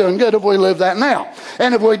 And we're doing good if we live that now.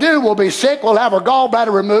 And if we do, we'll be sick. We'll have our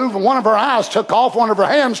gallbladder removed. And one of our eyes took off. One of our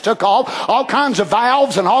hands took off. All kinds of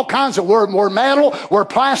valves and all kinds of, we're metal, we're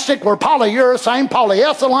plastic, we're polyurethane,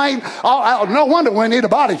 polyethylene. No wonder we need a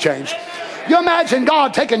body change. You imagine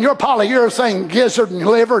God taking your polyurethane gizzard and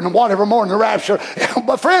liver and whatever more in the rapture.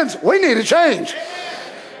 But friends, we need a change.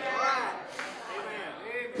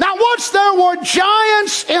 Now watch, there were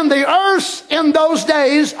giants in the earth in those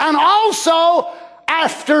days, and also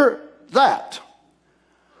after that.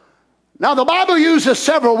 Now the Bible uses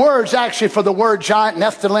several words actually for the word giant,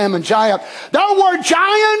 Nephilim and giant. There were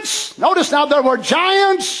giants. Notice now, there were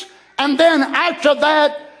giants, and then after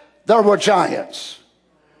that there were giants.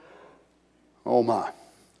 Oh my.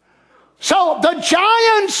 So the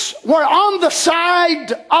giants were on the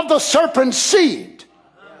side of the serpent's seed,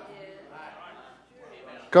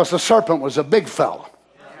 because the serpent was a big fella,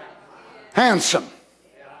 handsome,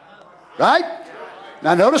 right?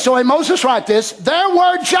 Now notice the way Moses writes this. There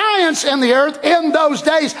were giants in the earth in those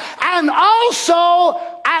days, and also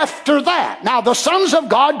after that. Now the sons of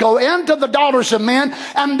God go into the daughters of men,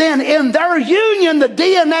 and then in their union, the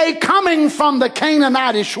DNA coming from the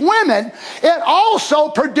Canaanitish women, it also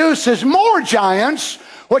produces more giants,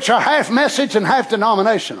 which are half message and half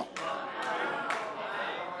denominational.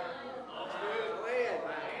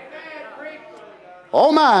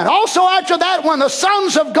 Oh my. Also after that, when the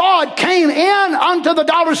sons of God came in unto the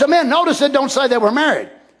daughters of men, notice it don't say they were married,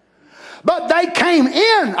 but they came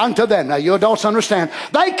in unto them. Now you adults understand.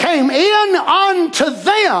 They came in unto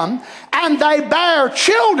them, and they bare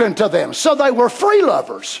children to them. So they were free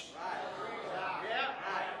lovers.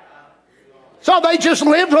 So they just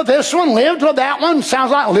lived with this one, lived with that one.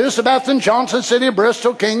 Sounds like Elizabeth and Johnson City,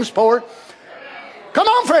 Bristol, Kingsport. Come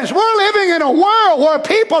on, friends, we're living in a world where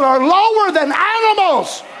people are lower than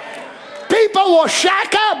animals. People will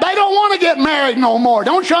shack up. They don't want to get married no more.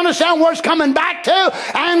 Don't you understand where it's coming back to?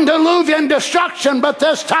 Antediluvian destruction, but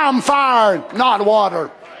this time fire, not water.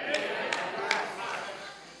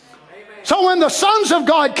 So when the sons of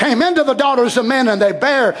God came into the daughters of men, and they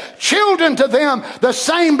bare children to them, the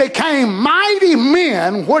same became mighty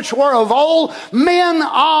men, which were of old, men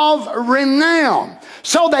of renown.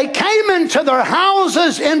 So they came into their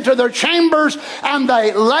houses, into their chambers, and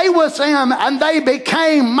they lay with them, and they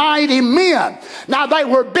became mighty men. Now they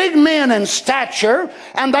were big men in stature,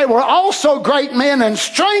 and they were also great men in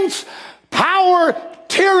strength, power,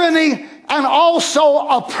 tyranny, and also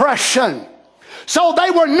oppression. So they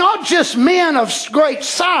were not just men of great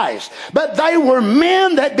size, but they were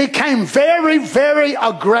men that became very, very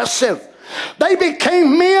aggressive. They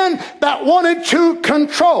became men that wanted to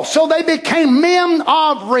control. So they became men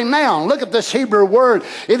of renown. Look at this Hebrew word.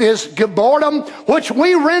 It is Gibborim, which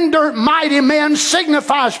we render mighty men,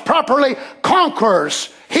 signifies properly conquerors,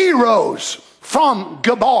 heroes from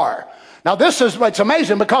Gabor. Now it's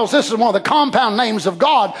amazing because this is one of the compound names of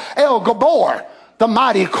God, El Gabor, the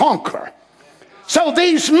mighty conqueror. So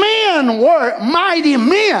these men were mighty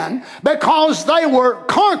men because they were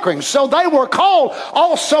conquering. So they were called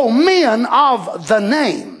also men of the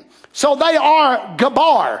name. So they are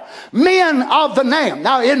Gabor, men of the name.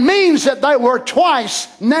 Now it means that they were twice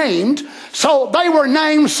named. So they were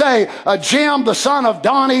named, say, Jim, the son of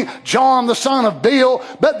Donnie, John, the son of Bill.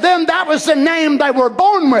 But then that was the name they were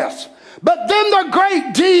born with. But then their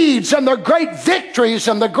great deeds and their great victories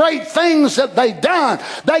and the great things that they done,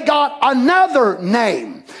 they got another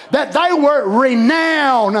name. That they were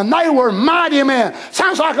renowned and they were mighty men.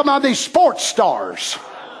 Sounds like some of these sports stars.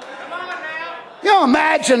 You know,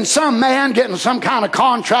 imagine some man getting some kind of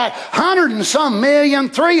contract, 100 and some million,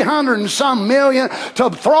 300 and some million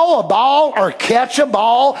to throw a ball or catch a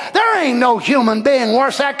ball. There ain't no human being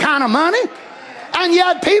worth that kind of money. And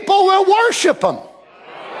yet people will worship him.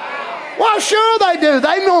 Well, sure they do.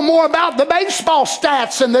 They know more about the baseball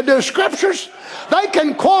stats than they do scriptures. They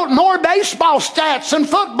can quote more baseball stats and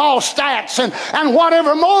football stats and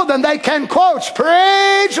whatever more than they can quote.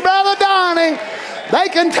 Praise Brother Donnie. They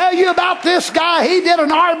can tell you about this guy. He did an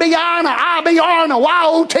RBI and an IBR and a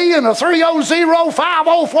YOT and a 300,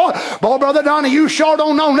 504. Boy, Brother Donnie, you sure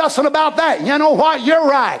don't know nothing about that. You know what? You're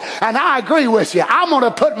right. And I agree with you. I'm going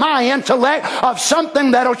to put my intellect of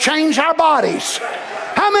something that'll change our bodies.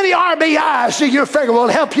 How many RBIs do you figure will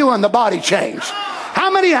help you in the body change?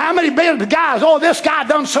 How many big guys, oh, this guy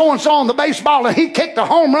done so-and-so on the baseball and he kicked a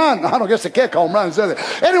home run. I don't guess they kick home runs, do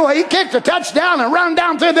they? Anyway, he kicked a touchdown and run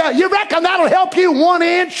down through there. You reckon that'll help you 1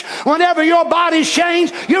 inch whenever your body's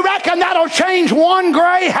changed? You reckon that'll change 1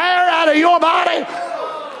 gray hair out of your body?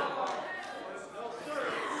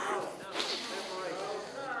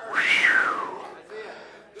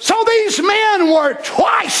 So these men were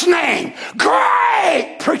twice named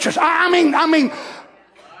great preachers. I mean,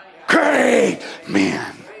 great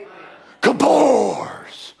men.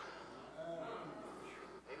 Gabors.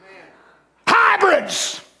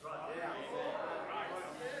 Hybrids.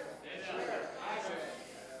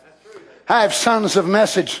 Half sons of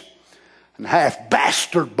message and half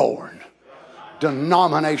bastard born.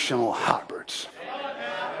 Denominational hybrids.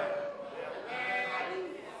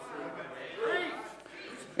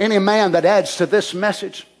 Any man that adds to this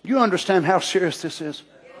message, you understand how serious this is?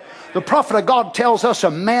 The prophet of God tells us a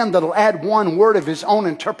man that'll add 1 word of his own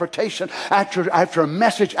interpretation after a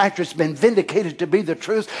message, after it's been vindicated to be the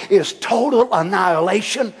truth, is total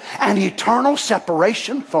annihilation and eternal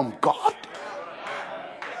separation from God.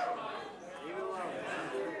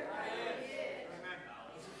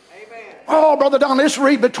 Oh, Brother Don, let's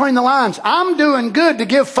read between the lines. I'm doing good to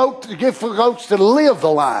give folks to live the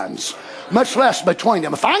lines, much less between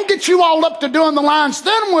them. If I can get you all up to doing the lines,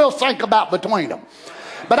 then we'll think about between them.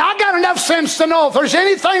 But I got enough sense to know if there's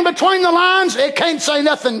anything between the lines, it can't say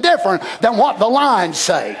nothing different than what the lines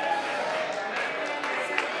say.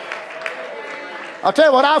 I'll tell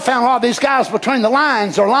you what I found, a lot of these guys between the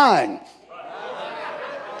lines are lying.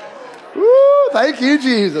 Woo, thank you,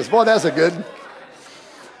 Jesus. Boy, that's a good.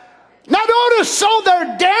 Now notice, so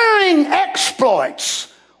their daring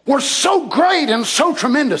exploits were so great and so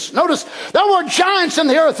tremendous. Notice, there were giants in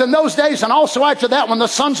the earth in those days, and also after that, when the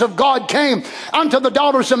sons of God came unto the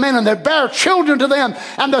daughters of men, and they bare children to them,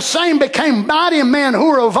 and the same became mighty men who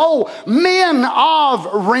were of old, men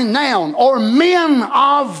of renown, or men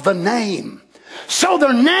of the name. So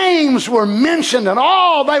their names were mentioned, and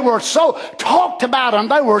they were so talked about,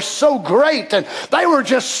 and they were so great, and they were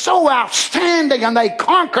just so outstanding, and they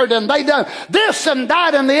conquered, and they done this and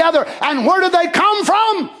that and the other. And where did they come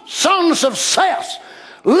from? Sons of Seth,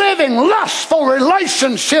 living lustful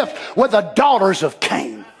relationship with the daughters of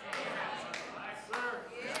Cain.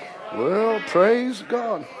 Well, praise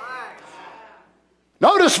God.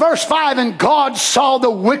 Notice verse 5, and God saw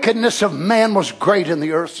the wickedness of man was great in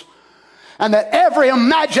the earth, and that every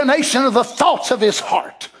imagination of the thoughts of his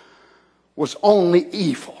heart was only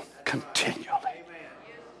evil continually.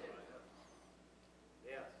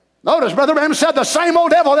 Notice, Brother Branham said the same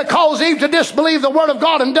old devil that caused Eve to disbelieve the word of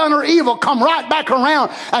God and done her evil come right back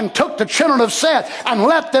around and took the children of Seth and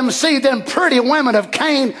let them see them pretty women of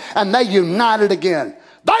Cain, and they united again.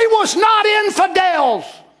 They was not infidels.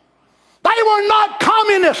 They were not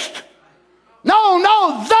communists.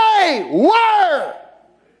 No, they were.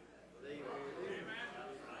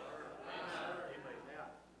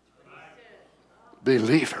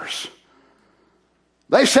 Believers.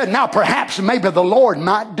 They said, now perhaps maybe the Lord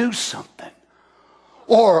might do something.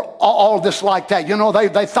 Or all this like that. You know,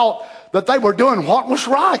 they thought that they were doing what was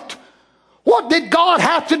right. What did God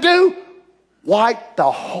have to do? Wipe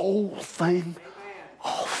the whole thing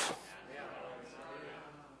off.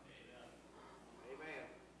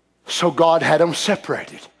 So God had them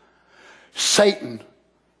separated. Satan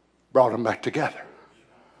brought them back together.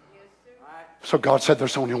 So God said,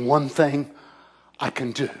 there's only one thing I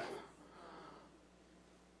can do.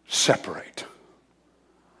 Separate.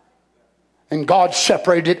 And God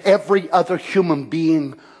separated every other human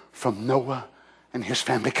being from Noah and his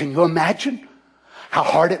family. Can you imagine how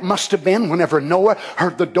hard it must have been whenever Noah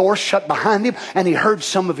heard the door shut behind him and he heard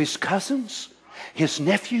some of his cousins, his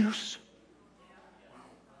nephews,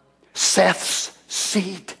 Seth's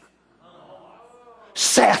seed.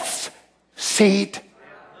 Seth's seed.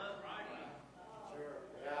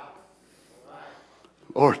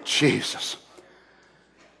 Lord Jesus.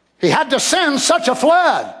 He had to send such a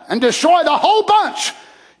flood and destroy the whole bunch.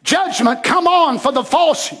 Judgment come on for the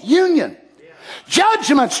false union.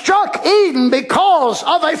 Judgment struck Eden because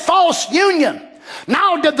of a false union.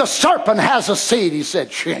 Now did the serpent has a seed. He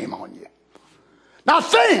said, shame on you. Now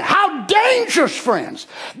think how dangerous, friends,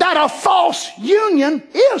 that a false union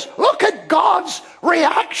is. Look at God's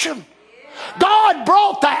reaction. God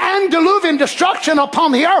brought the antediluvian destruction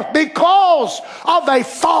upon the earth because of a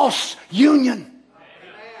false union.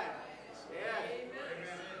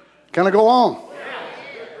 Can I go on?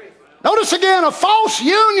 Notice again, a false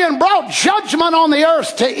union brought judgment on the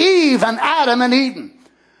earth to Eve and Adam and Eden.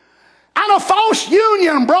 And a false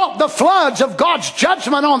union brought the floods of God's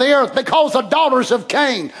judgment on the earth because the daughters of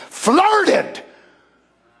Cain flirted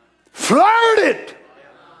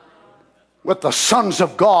with the sons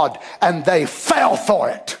of God, and they fell for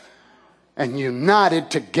it and united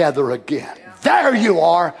together again. There you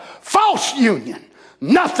are, false union.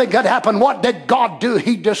 Nothing could happen. What did God do?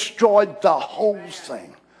 He destroyed the whole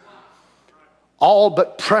thing. All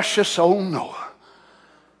but precious old Noah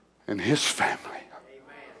and his family.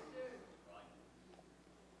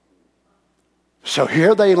 So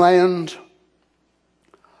here they land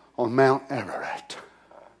on Mount Ararat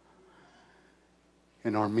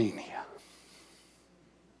in Armenia.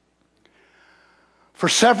 For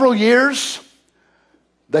several years,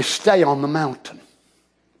 they stay on the mountain.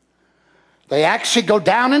 They actually go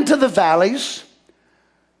down into the valleys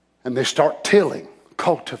and they start tilling,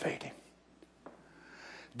 cultivating.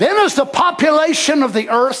 Then as the population of the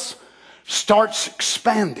earth starts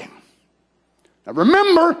expanding. Now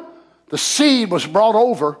remember, the seed was brought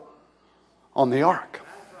over on the ark.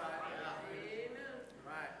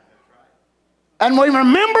 And we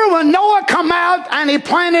remember when Noah come out and he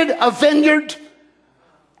planted a vineyard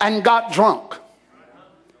and got drunk.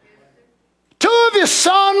 Two of his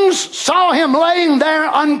sons saw him laying there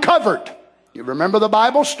uncovered. You remember the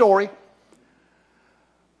Bible story.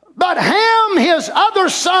 But Ham, his other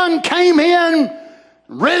son, came in,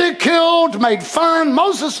 ridiculed, made fun.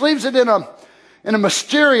 Moses leaves it in a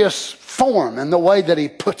mysterious form in the way that he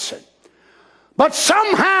puts it. But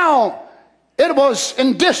somehow it was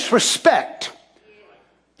in disrespect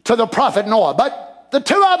to the prophet Noah. But the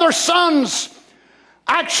two other sons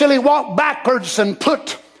actually walked backwards and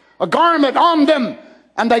put a garment on them,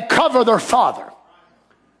 and they cover their father.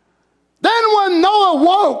 Then when Noah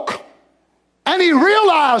woke and he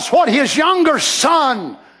realized what his younger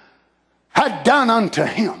son had done unto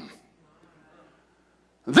him,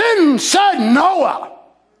 then said Noah,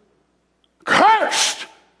 cursed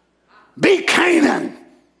be Canaan.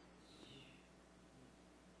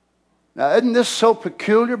 Now isn't this so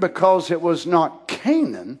peculiar? Because it was not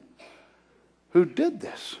Canaan who did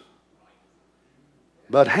this,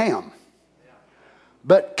 but Ham.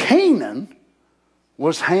 But Canaan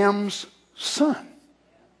was Ham's son.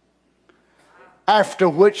 After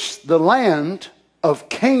which the land of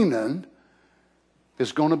Canaan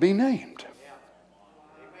is going to be named.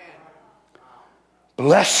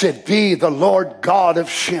 Blessed be the Lord God of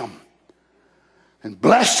Shem. And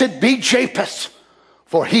blessed be Japheth,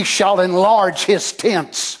 for he shall enlarge his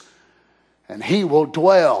tents, and he will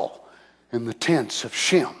dwell in the tents of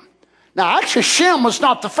Shem. Now, actually, Shem was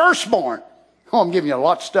not the firstborn. Oh, I'm giving you a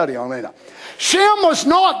lot to study on later. Shem was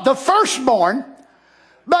not the firstborn,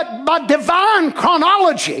 But by divine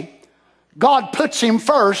chronology, God puts him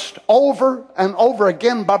first over and over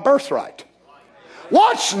again by birthright.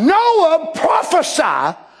 Watch Noah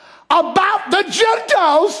prophesy about the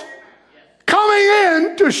Gentiles coming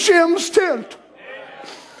into Shem's tent.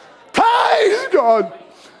 Praise God.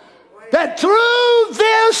 That through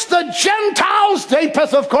this the Gentiles,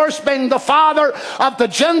 Japheth of course being the father of the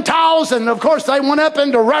Gentiles, and of course they went up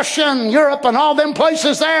into Russia and Europe and all them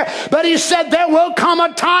places there, but he said there will come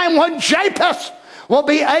a time when Japheth will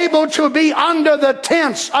be able to be under the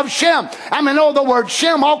tents of Shem. I mean, know the word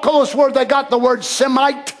Shem, all close word they got the word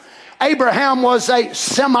Semite. Abraham was a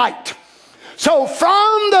Semite. So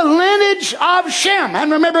from the lineage of Shem,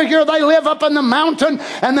 and remember here they live up in the mountain,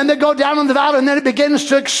 and then they go down in the valley, and then it begins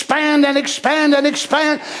to expand and expand and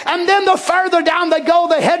expand. And then the further down they go,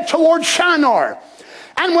 they head towards Shinar.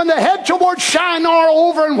 And when they head towards Shinar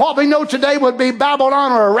over in what we know today would be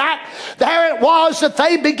Babylon or Iraq, there it was that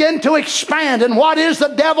they begin to expand. And what is the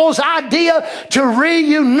devil's idea? To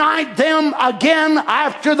reunite them again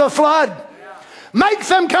after the flood. Make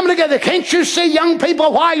them come together. Can't you see, young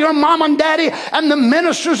people, why your mom and daddy and the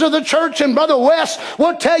ministers of the church and Brother West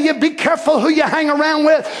will tell you, be careful who you hang around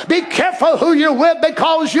with. Be careful who you're with,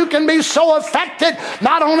 because you can be so affected,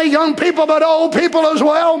 not only young people, but old people as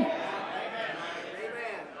well.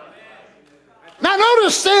 Now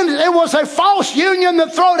notice then, it was a false union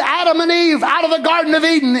that threw Adam and Eve out of the Garden of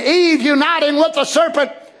Eden. Eve uniting with the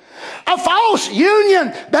serpent. A false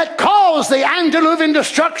union that caused the antediluvian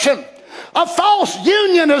destruction. A false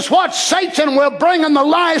union is what Satan will bring in the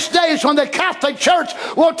last days, when the Catholic Church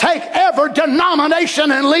will take every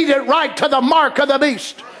denomination and lead it right to the mark of the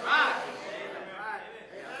beast.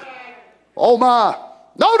 Oh my.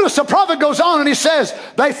 Notice the prophet goes on and he says,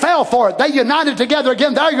 they fell for it. They united together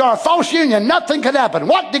again. There you are, a false union. Nothing could happen.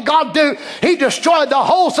 What did God do? He destroyed the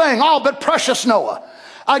whole thing, all but precious Noah.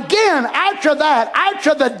 Again, after that,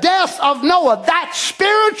 after the death of Noah, that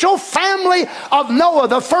spiritual family of Noah,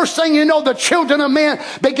 the first thing you know, the children of men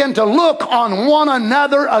begin to look on one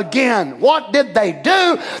another again. What did they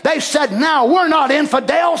do? They said, now we're not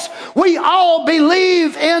infidels. We all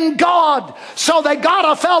believe in God. So they got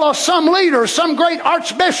a fellow, some leader, some great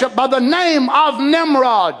archbishop by the name of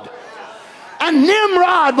Nimrod. And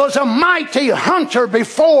Nimrod was a mighty hunter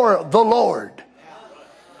before the Lord.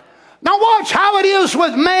 Now watch how it is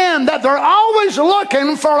with man, that they're always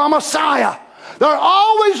looking for a Messiah. They're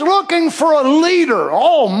always looking for a leader.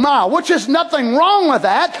 Oh my, which is nothing wrong with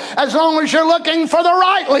that, as long as you're looking for the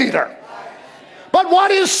right leader. But what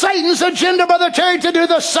is Satan's agenda, Brother Terry? To do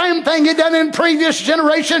the same thing he did in previous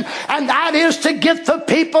generation, and that is to get the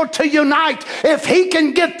people to unite. If he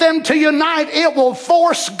can get them to unite, it will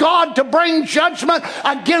force God to bring judgment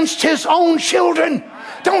against his own children.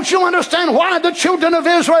 Don't you understand why the children of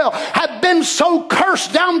Israel have been so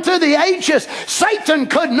cursed down through the ages? Satan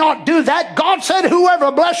could not do that. God said,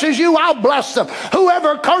 whoever blesses you, I'll bless them.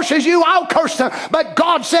 Whoever curses you, I'll curse them. But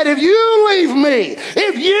God said, if you leave me,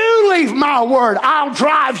 if you leave my word, I'll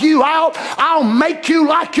drive you out. I'll make you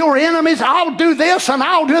like your enemies. I'll do this and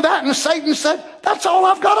I'll do that. And Satan said, that's all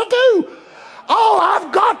I've got to do. All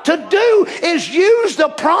I've got to do is use the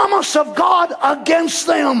promise of God against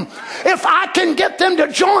them. If I can get them to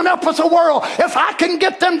join up with the world, if I can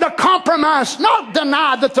get them to compromise, not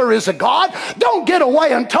deny that there is a God, don't get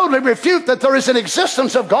away and totally refute that there is an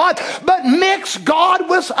existence of God, but mix God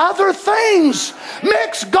with other things.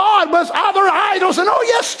 Mix God with other idols. And oh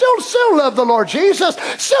yes, still love the Lord Jesus.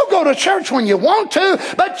 Still go to church when you want to,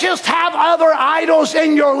 but just have other idols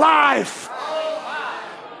in your life.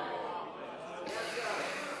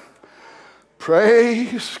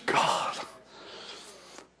 Praise God.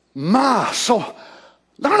 So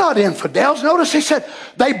they're not infidels. Notice he said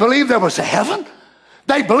they believed there was a heaven.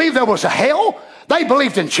 They believed there was a hell. They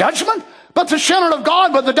believed in judgment. But the children of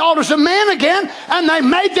God were the daughters of men again, and they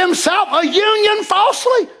made themselves a union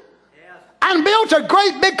falsely. And built a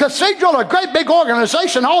great big cathedral, a great big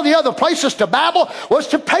organization. All the other places to Babel was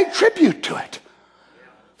to pay tribute to it.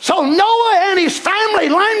 So Noah and his family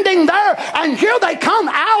landing there, and here they come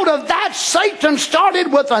out of that. Satan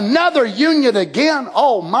started with another union again.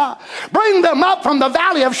 Oh my. Bring them up from the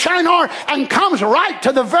valley of Shinar and comes right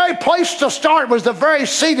to the very place to start, was the very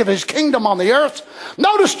seat of his kingdom on the earth.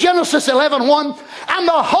 Notice Genesis 11:1. And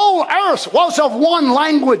the whole earth was of one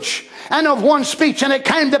language and of one speech. And it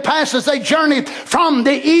came to pass as they journeyed from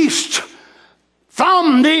the east,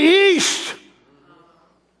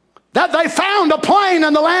 that they found a plain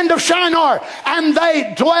in the land of Shinar, and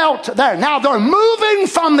they dwelt there. Now they're moving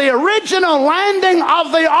from the original landing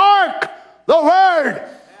of the ark, the Word.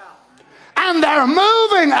 And they're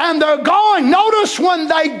moving and they're going. Notice when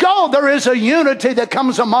they go, there is a unity that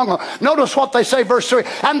comes among them. Notice what they say, verse 3.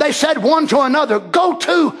 And they said one to another, go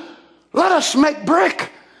to, let us make brick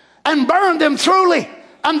and burn them thoroughly.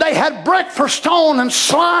 And they had brick for stone and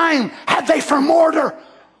slime had they for mortar.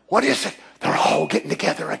 What is it? They're all getting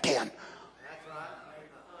together again.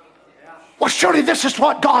 Well, surely this is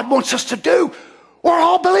what God wants us to do. We're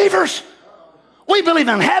all believers. We believe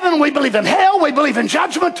in heaven. We believe in hell. We believe in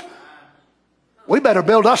judgment. We better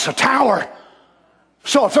build us a tower.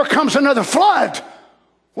 So if there comes another flood,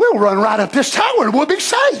 we'll run right up this tower and we'll be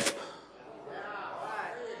safe.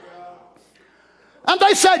 And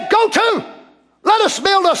they said, go to, let us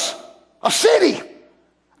build us a city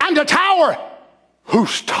and a tower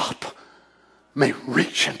whose top may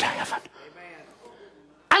reach into heaven.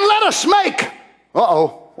 And let us make,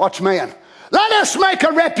 watch man. Let us make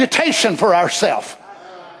a reputation for ourselves,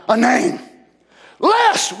 a name,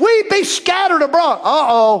 lest we be scattered abroad.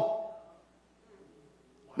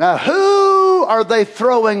 Now who are they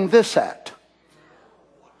throwing this at?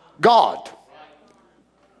 God.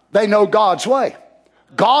 They know God's way.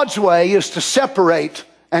 God's way is to separate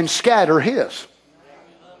and scatter his.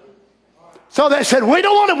 So they said, we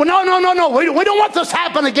don't want it. No. We don't want this to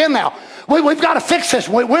happen again now. We've got to fix this.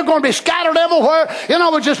 We're going to be scattered everywhere.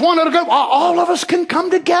 We just wanted to go. All of us can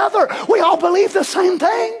come together. We all believe the same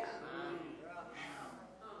thing.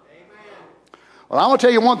 Well, I'm going to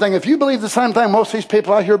tell you one thing. If you believe the same thing most of these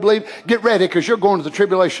people out here believe, get ready because you're going to the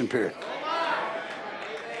tribulation period.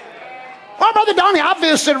 Well, Brother Donnie, I've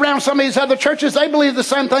visited around some of these other churches. They believe the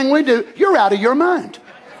same thing we do. You're out of your mind.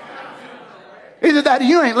 Either that or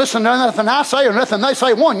you ain't listening to nothing I say or nothing they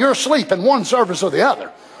say. One, you're asleep in one service or the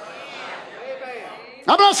other.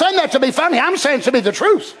 I'm not saying that to be funny. I'm saying it to be the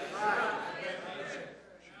truth.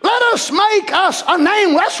 Let us make us a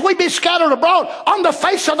name lest we be scattered abroad on the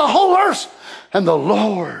face of the whole earth. And the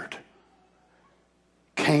Lord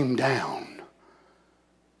came down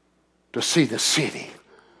to see the city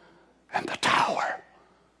and the tower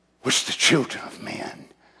which the children of men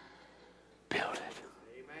builded.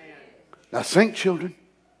 Now think, children,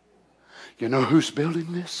 you know who's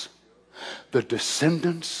building this? The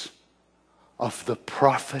descendants of the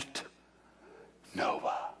prophet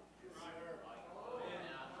Noah.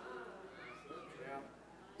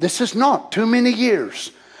 This is not too many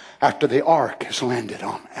years after the ark has landed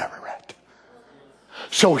on Ararat.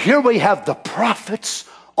 So here we have the prophet's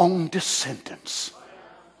own descendants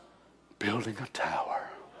building a tower.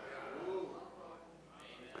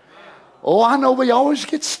 Oh, I know we always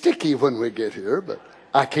get sticky when we get here, but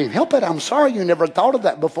I can't help it. I'm sorry you never thought of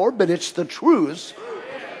that before, but it's the truth.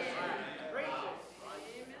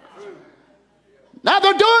 Now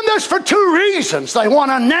they're doing this for two reasons. They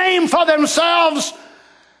want a name for themselves,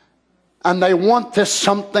 and they want this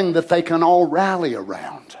something that they can all rally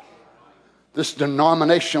around. This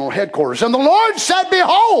denominational headquarters. And the Lord said,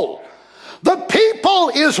 behold, the people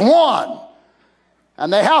is one,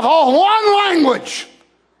 and they have all one language.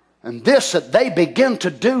 And this that they begin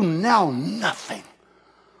to do now, nothing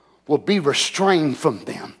will be restrained from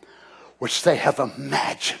them, which they have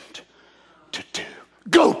imagined to do.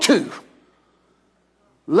 Go to.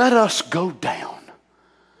 Let us go down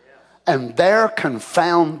and there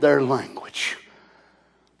confound their language,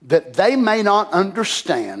 that they may not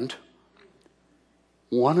understand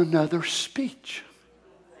one another's speech.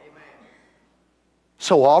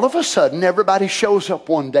 So all of a sudden, everybody shows up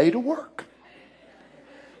one day to work.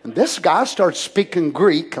 And this guy starts speaking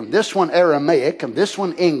Greek, and this one Aramaic, and this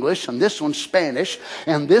one English, and this one Spanish,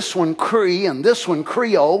 and this one Cree, and this one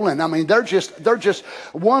Creole. And I mean, they're just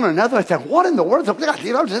one another. I think, what in the world? And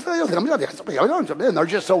they're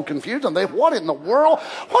just so confused. And what in the world?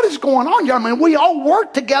 What is going on? I mean, we all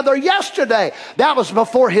worked together yesterday. That was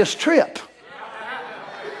before his trip.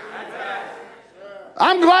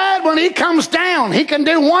 I'm glad when he comes down, he can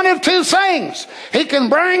do one of two things. He can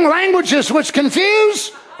bring languages which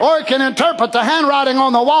confuse, or he can interpret the handwriting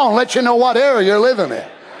on the wall and let you know what era you're living in.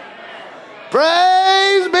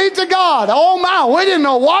 Praise be to God. Oh my, we didn't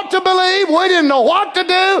know what to believe. We didn't know what to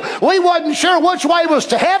do. We wasn't sure which way was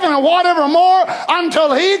to heaven or whatever more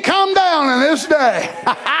until he come down in this day.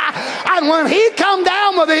 And when he come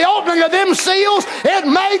down with the opening of them seals, it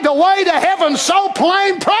made the way to heaven so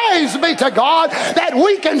plain, praise be to God, that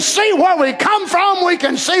we can see where we come from. We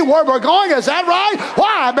can see where we're going. Is that right?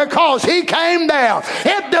 Why? Because he came down.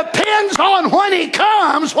 It depends on when he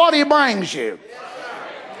comes what he brings you.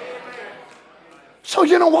 So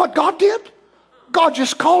you know what God did? God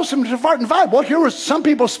just calls them to divide and divide. Well, here was some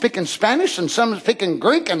people speaking Spanish, and some speaking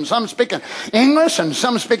Greek, and some speaking English, and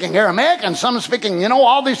some speaking Aramaic, and some speaking,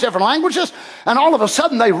 all these different languages. And all of a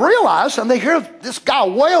sudden they realize, and they hear this guy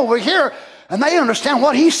way over here, and they understand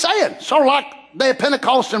what he's saying. Sort of like the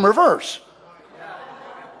Pentecost in reverse.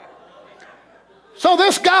 So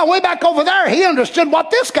this guy way back over there, he understood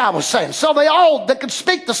what this guy was saying. So they could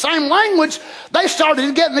speak the same language. They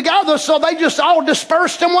started getting together, so they just all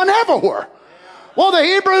dispersed and went everywhere. Well, the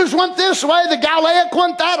Hebrews went this way, the Galaic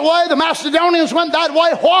went that way, the Macedonians went that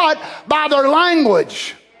way. What? By their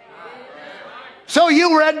language. So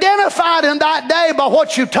you were identified in that day by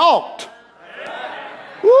what you talked.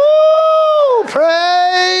 Woo!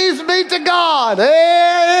 Praise be to God.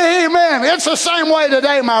 Amen. It's the same way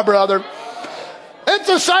today, my brother. It's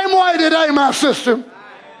the same way today, my sister.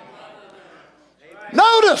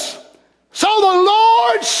 Notice, so the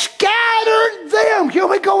Lord scattered them. Here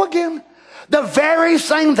we go again. The very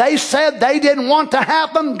thing they said they didn't want to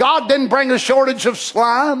happen, God didn't bring a shortage of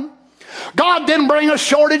slime. God didn't bring a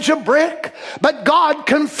shortage of brick. But God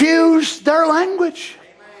confused their language,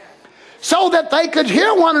 so that they could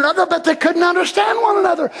hear one another, but they couldn't understand one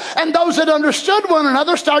another. And those that understood one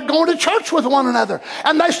another started going to church with one another.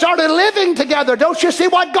 And they started living together. Don't you see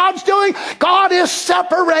what God's doing? God is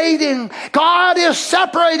separating. God is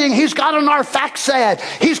separating. He's got an Arphaxad.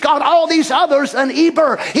 He's got all these others, an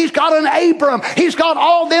Eber. He's got an Abram. He's got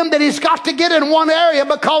all them that he's got to get in one area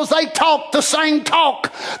because they talk the same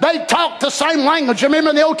talk. They talk the same language.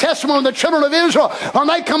 Remember in the Old Testament when the children of Israel, when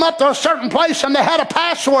they come up to a certain place and they had a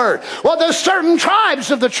password. Well, there's certain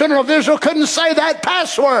tribes of the children of Israel couldn't say that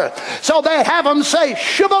password. So they have them say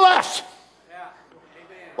Shibboleth.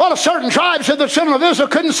 Well, the certain tribes of the children of Israel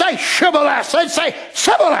couldn't say Shibboleth. They'd say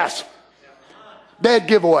Sibboleth. Dead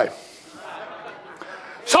giveaway.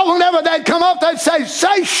 So whenever they'd come up, they'd say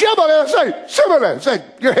Shibboleth. Say Sibboleth. Say,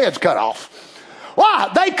 your head's cut off.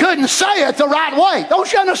 Why? They couldn't say it the right way.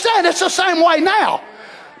 Don't you understand? It's the same way now.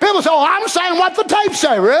 People say, oh, I'm saying what the tapes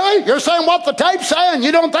say. Really? You're saying what the tapes say and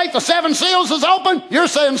you don't think the seven seals is open? You're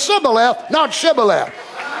saying Sibboleth, not Shibboleth.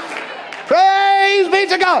 Praise be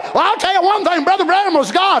to God. Well, I'll tell you one thing. Brother Branham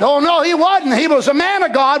was God. Oh, no, he wasn't. He was a man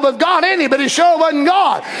of God with God in him, but he sure wasn't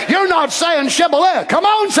God. You're not saying Shibboleth. Come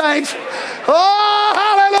on, saints. Oh,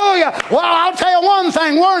 hallelujah. Well, I'll tell you one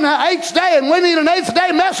thing. We're in the 8th day, and we need an 8th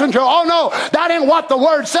day messenger. Oh, no, that ain't what the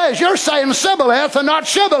word says. You're saying Sibboleth and not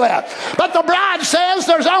Shibboleth. But the bride says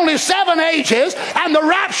there's only 7 ages, and the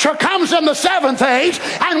rapture comes in the 7th age,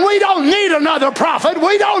 and we don't need another prophet.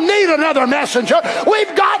 We don't need another messenger.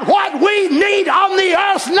 We've got what we need on the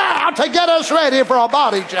earth now to get us ready for a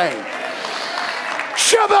body change.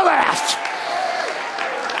 Shibboleth.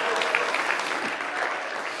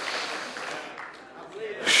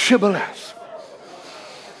 Shibboleth.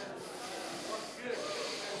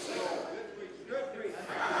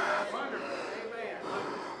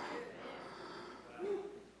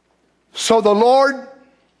 So the Lord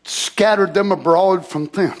scattered them abroad from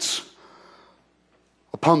thence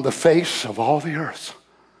upon the face of all the earth.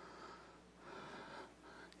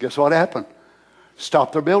 Guess what happened?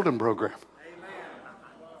 Stopped their building program.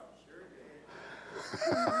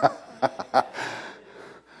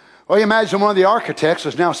 Well, you imagine one of the architects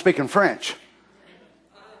is now speaking French.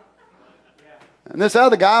 And this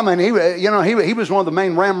other guy, I mean, he was one of the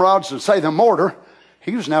main ramrods to say the mortar.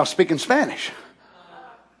 He was now speaking Spanish.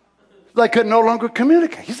 They could no longer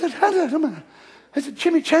communicate. He said, I said,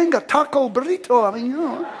 chimichanga, taco, burrito. I mean,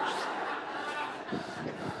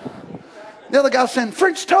 The other guy saying,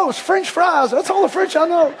 French toast, French fries. That's all the French I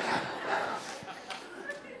know.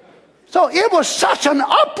 So it was such an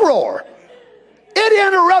uproar. It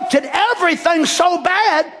interrupted everything so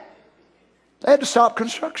bad, they had to stop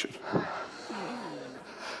construction.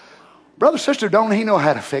 Brother, sister, don't he know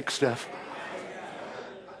how to fix stuff?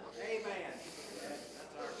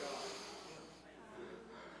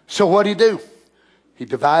 So what did he do? He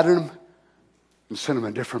divided them and sent them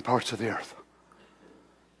in different parts of the earth.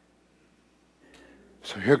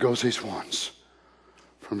 So here goes these ones.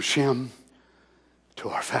 From Shem to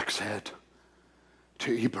Arphaxad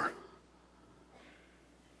to Eber.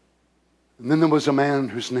 And then there was a man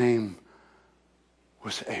whose name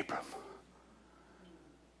was Abram.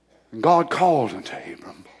 And God called unto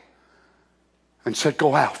Abram and said,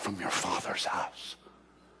 go out from your father's house.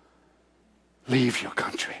 Leave your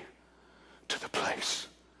country to the place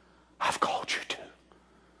I've called you to.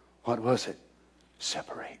 What was it?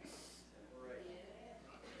 Separate.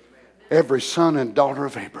 Every son and daughter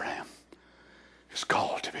of Abraham is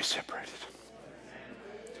called to be separated.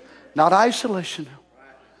 Not isolation,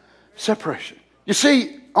 separation. You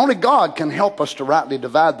see, only God can help us to rightly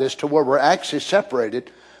divide this to where we're actually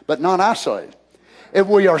separated, but not isolated. If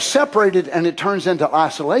we are separated and it turns into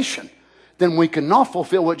isolation, then we cannot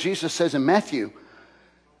fulfill what Jesus says in Matthew.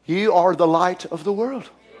 You are the light of the world.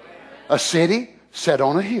 A city set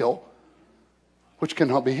on a hill which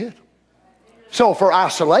cannot be hid. So if we're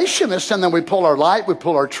isolationists and then we pull our light, we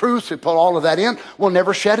pull our truth, we pull all of that in, we'll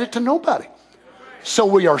never shed it to nobody. So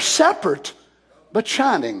we are separate, but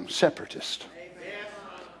shining separatist.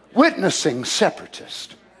 Witnessing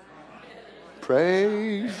separatist.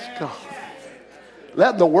 Praise God.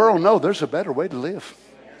 Letting the world know there's a better way to live.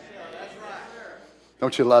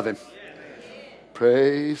 Don't you love him?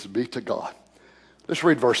 Praise be to God. Let's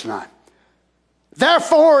read verse 9.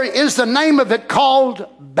 Therefore is the name of it called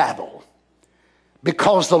Babel,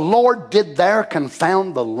 because the Lord did there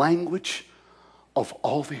confound the language of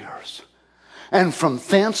all the earth. And from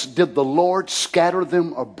thence did the Lord scatter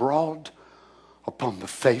them abroad upon the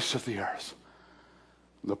face of the earth.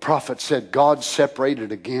 The prophet said God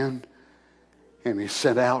separated again, and he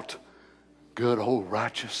sent out good old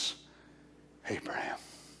righteous Abraham.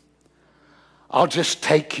 I'll just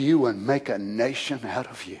take you and make a nation out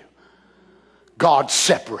of you. God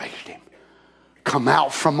separated him. Come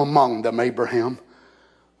out from among them, Abraham.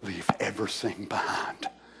 Leave everything behind.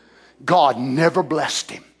 God never blessed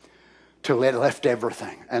him till it left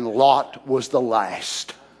everything. And Lot was the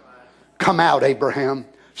last. Come out, Abraham.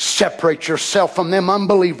 Separate yourself from them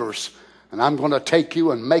unbelievers. And I'm going to take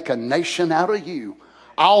you and make a nation out of you.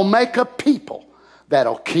 I'll make a people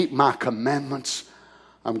that'll keep my commandments.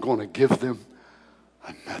 I'm going to give them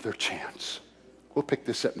another chance. We'll pick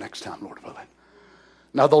this up next time, Lord willing.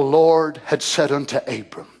 Now the Lord had said unto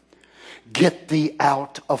Abram, get thee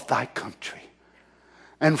out of thy country,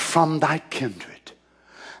 and from thy kindred,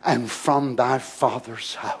 and from thy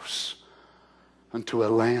father's house, unto a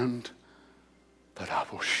land that I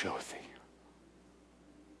will show thee.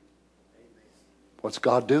 What's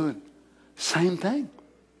God doing? Same thing.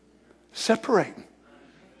 Separating.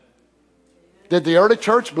 Did the early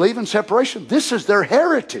church believe in separation? This is their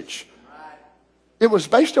heritage. It was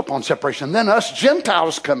based upon separation. Then us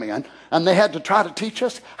Gentiles come in, and they had to try to teach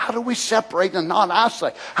us, how do we separate and not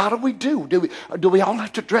isolate? How do we do? Do we all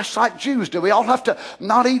have to dress like Jews? Do we all have to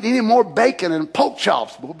not eat any more bacon and pork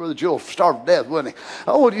chops? Well, Brother Joel starved to death, wouldn't he?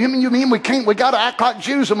 Oh, you mean we can't? We got to act like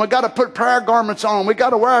Jews, and we got to put prayer garments on. We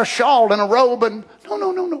got to wear a shawl and a robe. And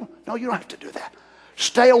no, you don't have to do that.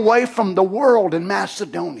 Stay away from the world in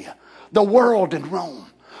Macedonia, the world in Rome,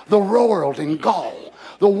 the world in Gaul.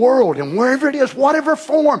 The world, and wherever it is, whatever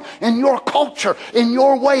form, in your culture, in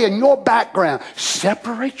your way, in your background,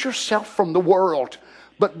 separate yourself from the world,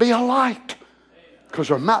 but be a light, because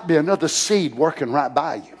there might be another seed working right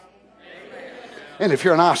by you. And if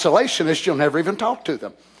you're an isolationist, you'll never even talk to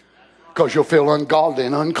them, because you'll feel ungodly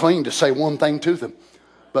and unclean to say one thing to them.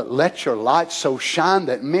 But let your light so shine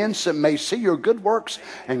that men may see your good works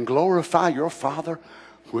and glorify your Father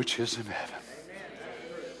which is in heaven.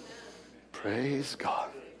 Praise God.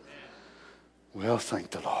 Well, thank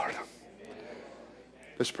the Lord.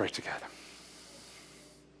 Let's pray together.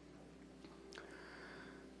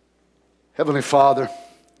 Heavenly Father,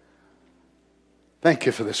 thank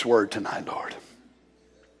you for this word tonight, Lord.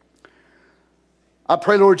 I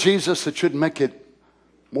pray, Lord Jesus, that you'd make it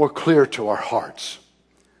more clear to our hearts.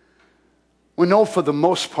 We know for the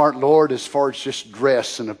most part, Lord, as far as just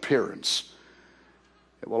dress and appearance,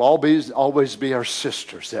 it will always be our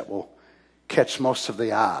sisters that will catch most of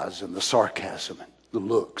the eyes and the sarcasm and the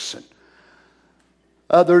looks, and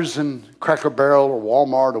others in Cracker Barrel or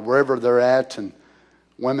Walmart or wherever they're at, and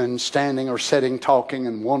women standing or sitting talking,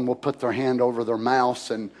 and one will put their hand over their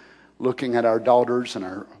mouth and looking at our daughters and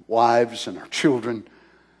our wives and our children,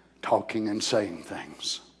 talking and saying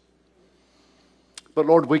things. But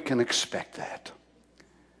Lord, we can expect that.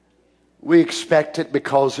 We expect it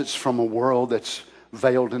because it's from a world that's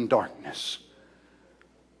veiled in darkness.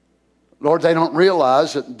 Lord, they don't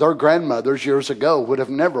realize that their grandmothers years ago would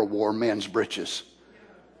have never wore men's breeches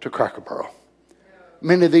to Cracker Barrel.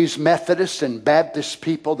 Many of these Methodist and Baptist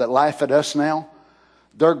people that laugh at us now,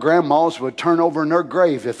 their grandmas would turn over in their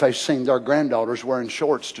grave if they seen their granddaughters wearing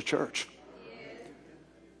shorts to church.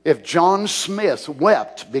 If John Smith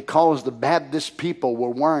wept because the Baptist people were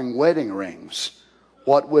wearing wedding rings,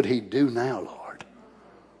 what would he do now, Lord?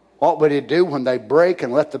 What would he do when they break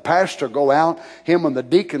and let the pastor go out, him and the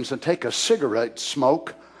deacons, and take a cigarette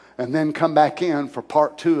smoke and then come back in for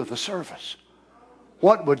part 2 of the service?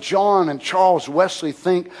 What would John and Charles Wesley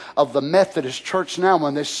think of the Methodist Church now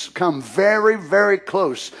when they come very, very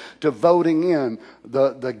close to voting in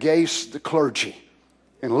the clergy?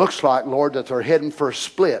 And it looks like, Lord, that they're heading for a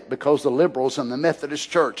split because the liberals in the Methodist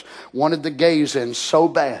Church wanted the gays in so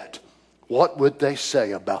bad. What would they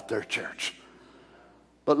say about their church?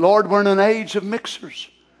 But Lord, we're in an age of mixers.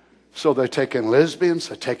 So they take in lesbians,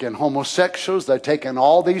 they take in homosexuals, they take in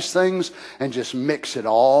all these things and just mix it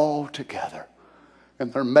all together.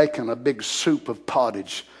 And they're making a big soup of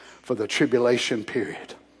pottage for the tribulation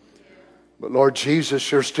period. But Lord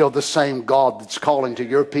Jesus, you're still the same God that's calling to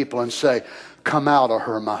your people and say, come out of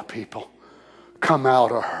her, my people. Come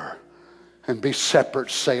out of her and be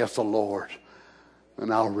separate, saith the Lord,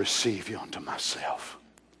 and I'll receive you unto myself.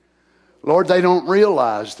 Lord, they don't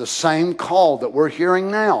realize the same call that we're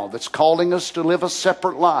hearing now that's calling us to live a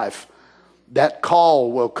separate life. That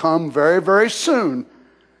call will come very, very soon.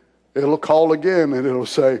 It'll call again and it'll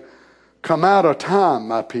say, come out of time,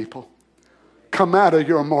 my people. Come out of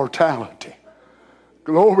your mortality.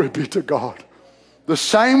 Glory be to God. The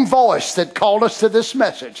same voice that called us to this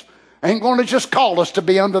message ain't going to just call us to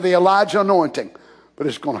be under the Elijah anointing, but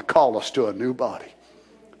it's going to call us to a new body.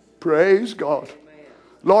 Praise God.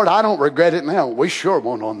 Lord, I don't regret it now. We sure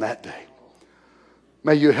won't on that day.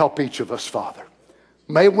 May you help each of us, Father.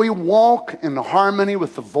 May we walk in harmony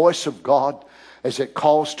with the voice of God as it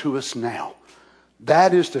calls to us now.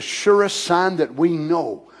 That is the surest sign that we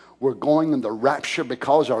know we're going in the rapture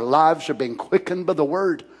because our lives are being quickened by the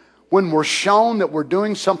Word. When we're shown that we're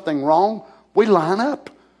doing something wrong, we line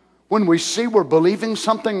up. When we see we're believing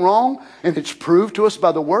something wrong and it's proved to us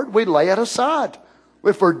by the Word, we lay it aside.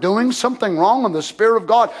 If we're doing something wrong and the Spirit of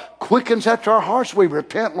God quickens that to our hearts, we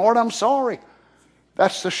repent, Lord, I'm sorry.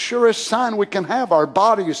 That's the surest sign we can have. Our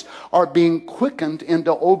bodies are being quickened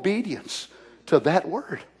into obedience to that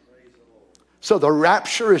Word. So the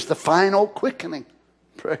rapture is the final quickening.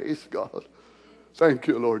 Praise God. Thank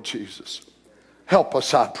you, Lord Jesus. Help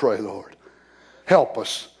us, I pray, Lord. Help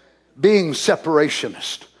us. Being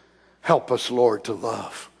separationist, help us, Lord, to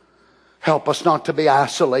love. Help us not to be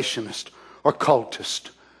isolationist or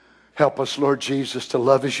cultist. Help us, Lord Jesus, to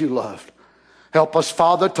love as you loved. Help us,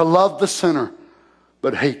 Father, to love the sinner,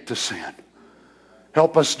 but hate the sin.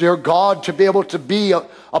 Help us, dear God, to be able to be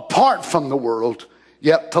apart from the world,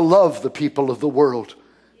 yet to love the people of the world.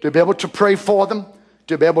 To be able to pray for them,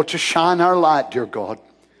 to be able to shine our light, dear God.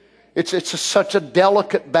 It's such a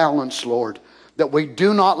delicate balance, Lord, that we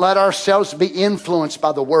do not let ourselves be influenced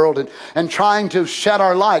by the world and trying to shed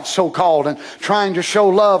our light, so-called, and trying to show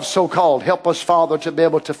love, so-called. Help us, Father, to be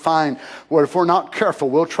able to find where if we're not careful,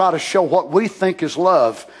 we'll try to show what we think is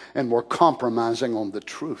love, and we're compromising on the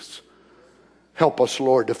truth. Help us,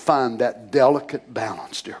 Lord, to find that delicate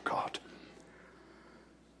balance, dear God.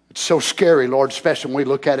 It's so scary, Lord, especially when we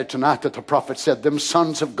look at it tonight that the prophet said, them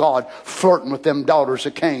sons of God flirting with them daughters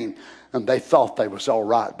of Cain, and they thought they was all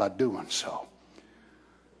right by doing so.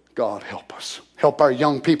 God, help us. Help our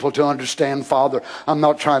young people to understand, Father, I'm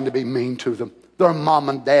not trying to be mean to them. Their mom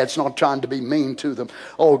and dad's not trying to be mean to them.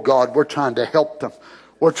 Oh, God, we're trying to help them.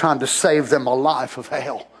 We're trying to save them a life of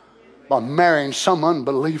hell by marrying some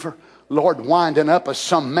unbeliever. Lord, winding up as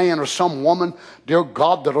some man or some woman, dear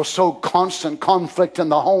God, that'll sow constant conflict in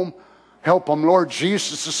the home. Help them, Lord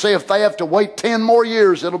Jesus, to say if they have to wait 10 more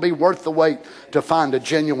years, it'll be worth the wait to find a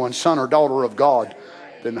genuine son or daughter of God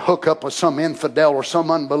than hook up with some infidel or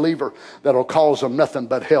some unbeliever that'll cause them nothing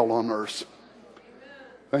but hell on earth.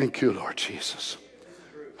 Thank you, Lord Jesus.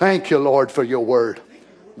 Thank you, Lord, for your word.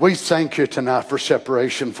 We thank you tonight for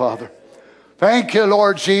separation, Father. Thank you,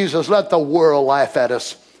 Lord Jesus. Let the world laugh at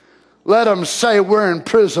us. Let them say we're in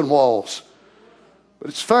prison walls. But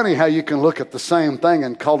it's funny how you can look at the same thing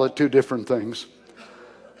and call it two different things.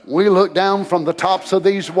 We look down from the tops of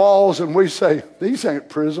these walls and we say, these ain't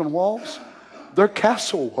prison walls. They're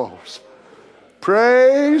castle walls.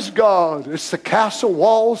 Praise God. It's the castle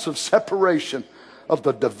walls of separation of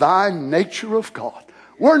the divine nature of God.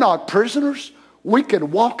 We're not prisoners. We can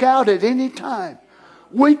walk out at any time.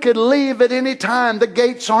 We could leave at any time. The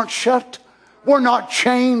gates aren't shut. We're not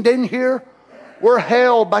chained in here. We're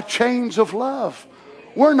held by chains of love.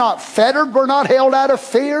 We're not fettered. We're not held out of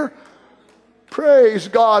fear. Praise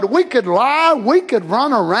God. We could lie. We could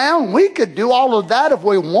run around. We could do all of that if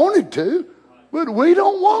we wanted to. But we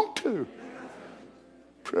don't want to.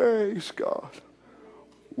 Praise God.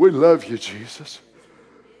 We love you, Jesus.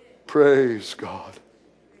 Praise God.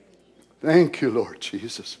 Thank you, Lord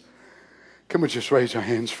Jesus. Can we just raise our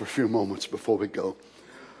hands for a few moments before we go?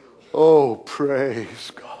 Oh,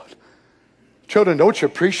 praise God. Children, don't you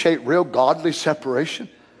appreciate real godly separation?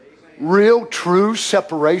 Real, true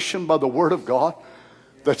separation by the Word of God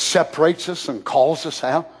that separates us and calls us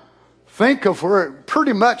out. Think of where,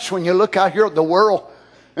 pretty much when you look out here at the world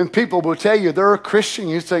and people will tell you they're a Christian,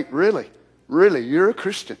 you think, really? Really, you're a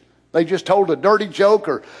Christian. They just told a dirty joke,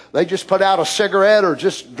 or they just put out a cigarette, or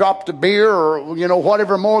just dropped a beer, or, you know,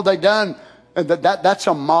 whatever more they done. And that's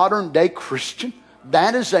a modern day Christian.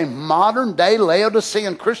 That is a modern day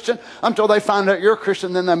Laodicean Christian. Until they find out you're a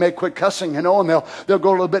Christian, then they may quit cussing, you know, and they'll go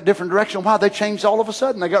a little bit different direction. Why? They changed all of a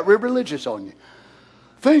sudden. They got real religious on you.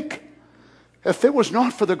 Think, if it was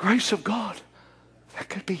not for the grace of God, that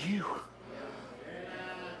could be you.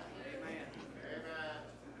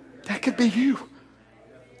 That could be you.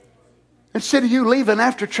 Instead of you leaving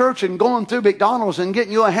after church and going through McDonald's and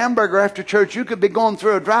getting you a hamburger after church, you could be going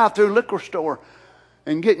through a drive-through liquor store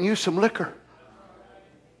and getting you some liquor.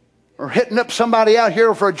 Or hitting up somebody out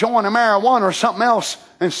here for a joint of marijuana or something else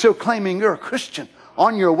and still claiming you're a Christian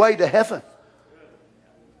on your way to heaven.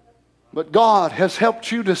 But God has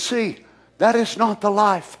helped you to see that is not the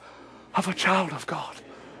life of a child of God.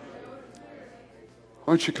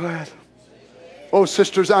 Aren't you glad? Oh,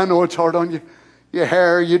 sisters, I know it's hard on you. Your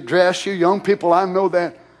hair, your dress, you young people, I know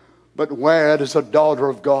that. But wear it as a daughter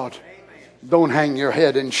of God. Don't hang your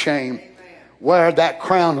head in shame. Wear that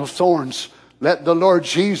crown of thorns. Let the Lord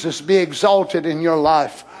Jesus be exalted in your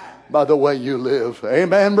life by the way you live.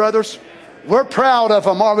 Amen, brothers? We're proud of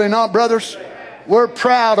them, are we not, brothers? We're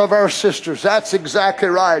proud of our sisters. That's exactly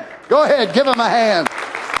right. Go ahead, give them a hand.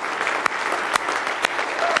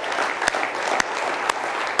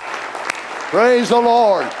 Praise the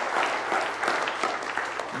Lord.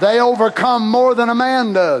 They overcome more than a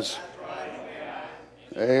man does.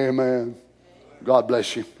 Amen. God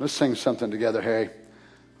bless you. Let's sing something together, Harry.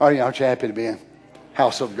 Aren't you happy to be in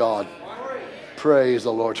house of God? Praise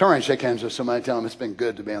the Lord. Turn around and shake hands with somebody. Tell them it's been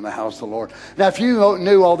good to be in the house of the Lord. Now, if you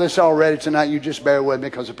knew all this already tonight, you just bear with me,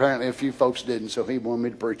 because apparently a few folks didn't, so he wanted me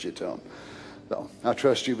to preach it to them. So I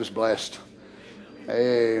trust you was blessed.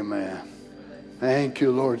 Amen. Thank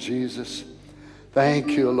you, Lord Jesus.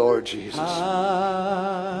 Thank you, Lord Jesus.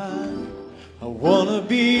 I want to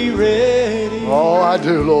be ready. Oh, I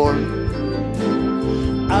do, Lord.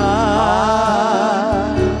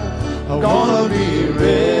 I want to be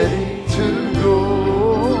ready to go.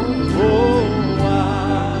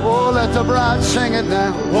 Oh, let the bride sing it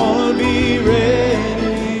now. I want to be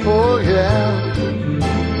ready. Oh, yeah.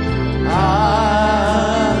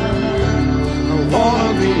 I want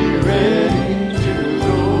to be ready to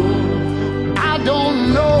go. I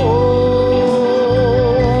don't know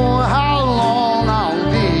how long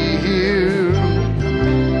I'll be here.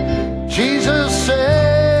 Jesus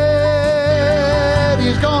said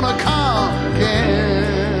he's gonna come again.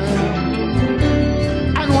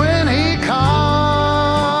 And when he comes,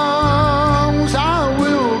 I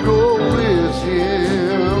will go with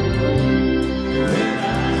him.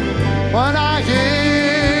 When I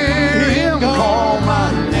hear him call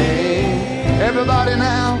my name. Everybody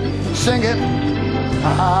now, sing it.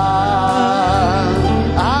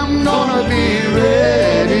 I'm gonna be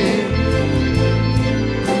ready.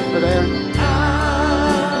 There.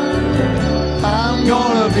 I'm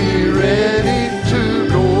gonna be ready to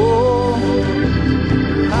go.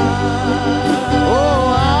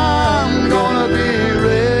 Oh, I'm gonna be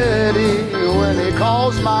ready when he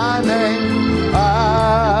calls my name.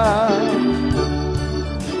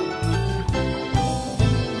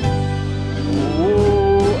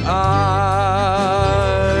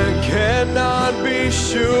 I cannot be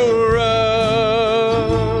sure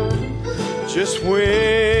of just when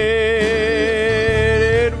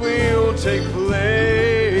it will take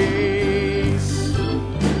place.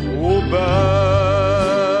 Oh,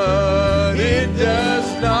 but it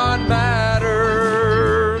does not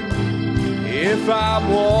matter if I'm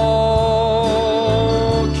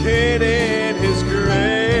walking in his grace.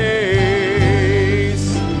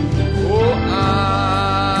 Oh, I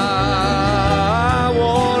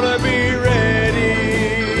want to be ready.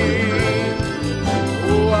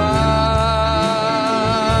 Oh, I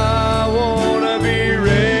want to be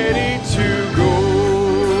ready to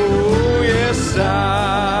go. Yes,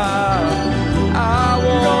 I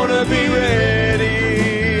want to be ready.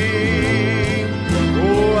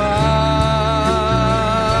 Oh, I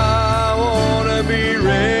want to be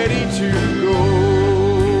ready to go.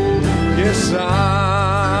 Yes, I'm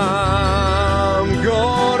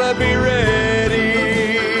gonna be ready.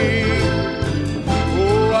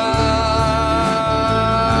 Oh,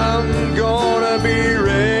 I'm gonna be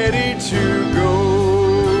ready to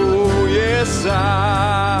go. Yes,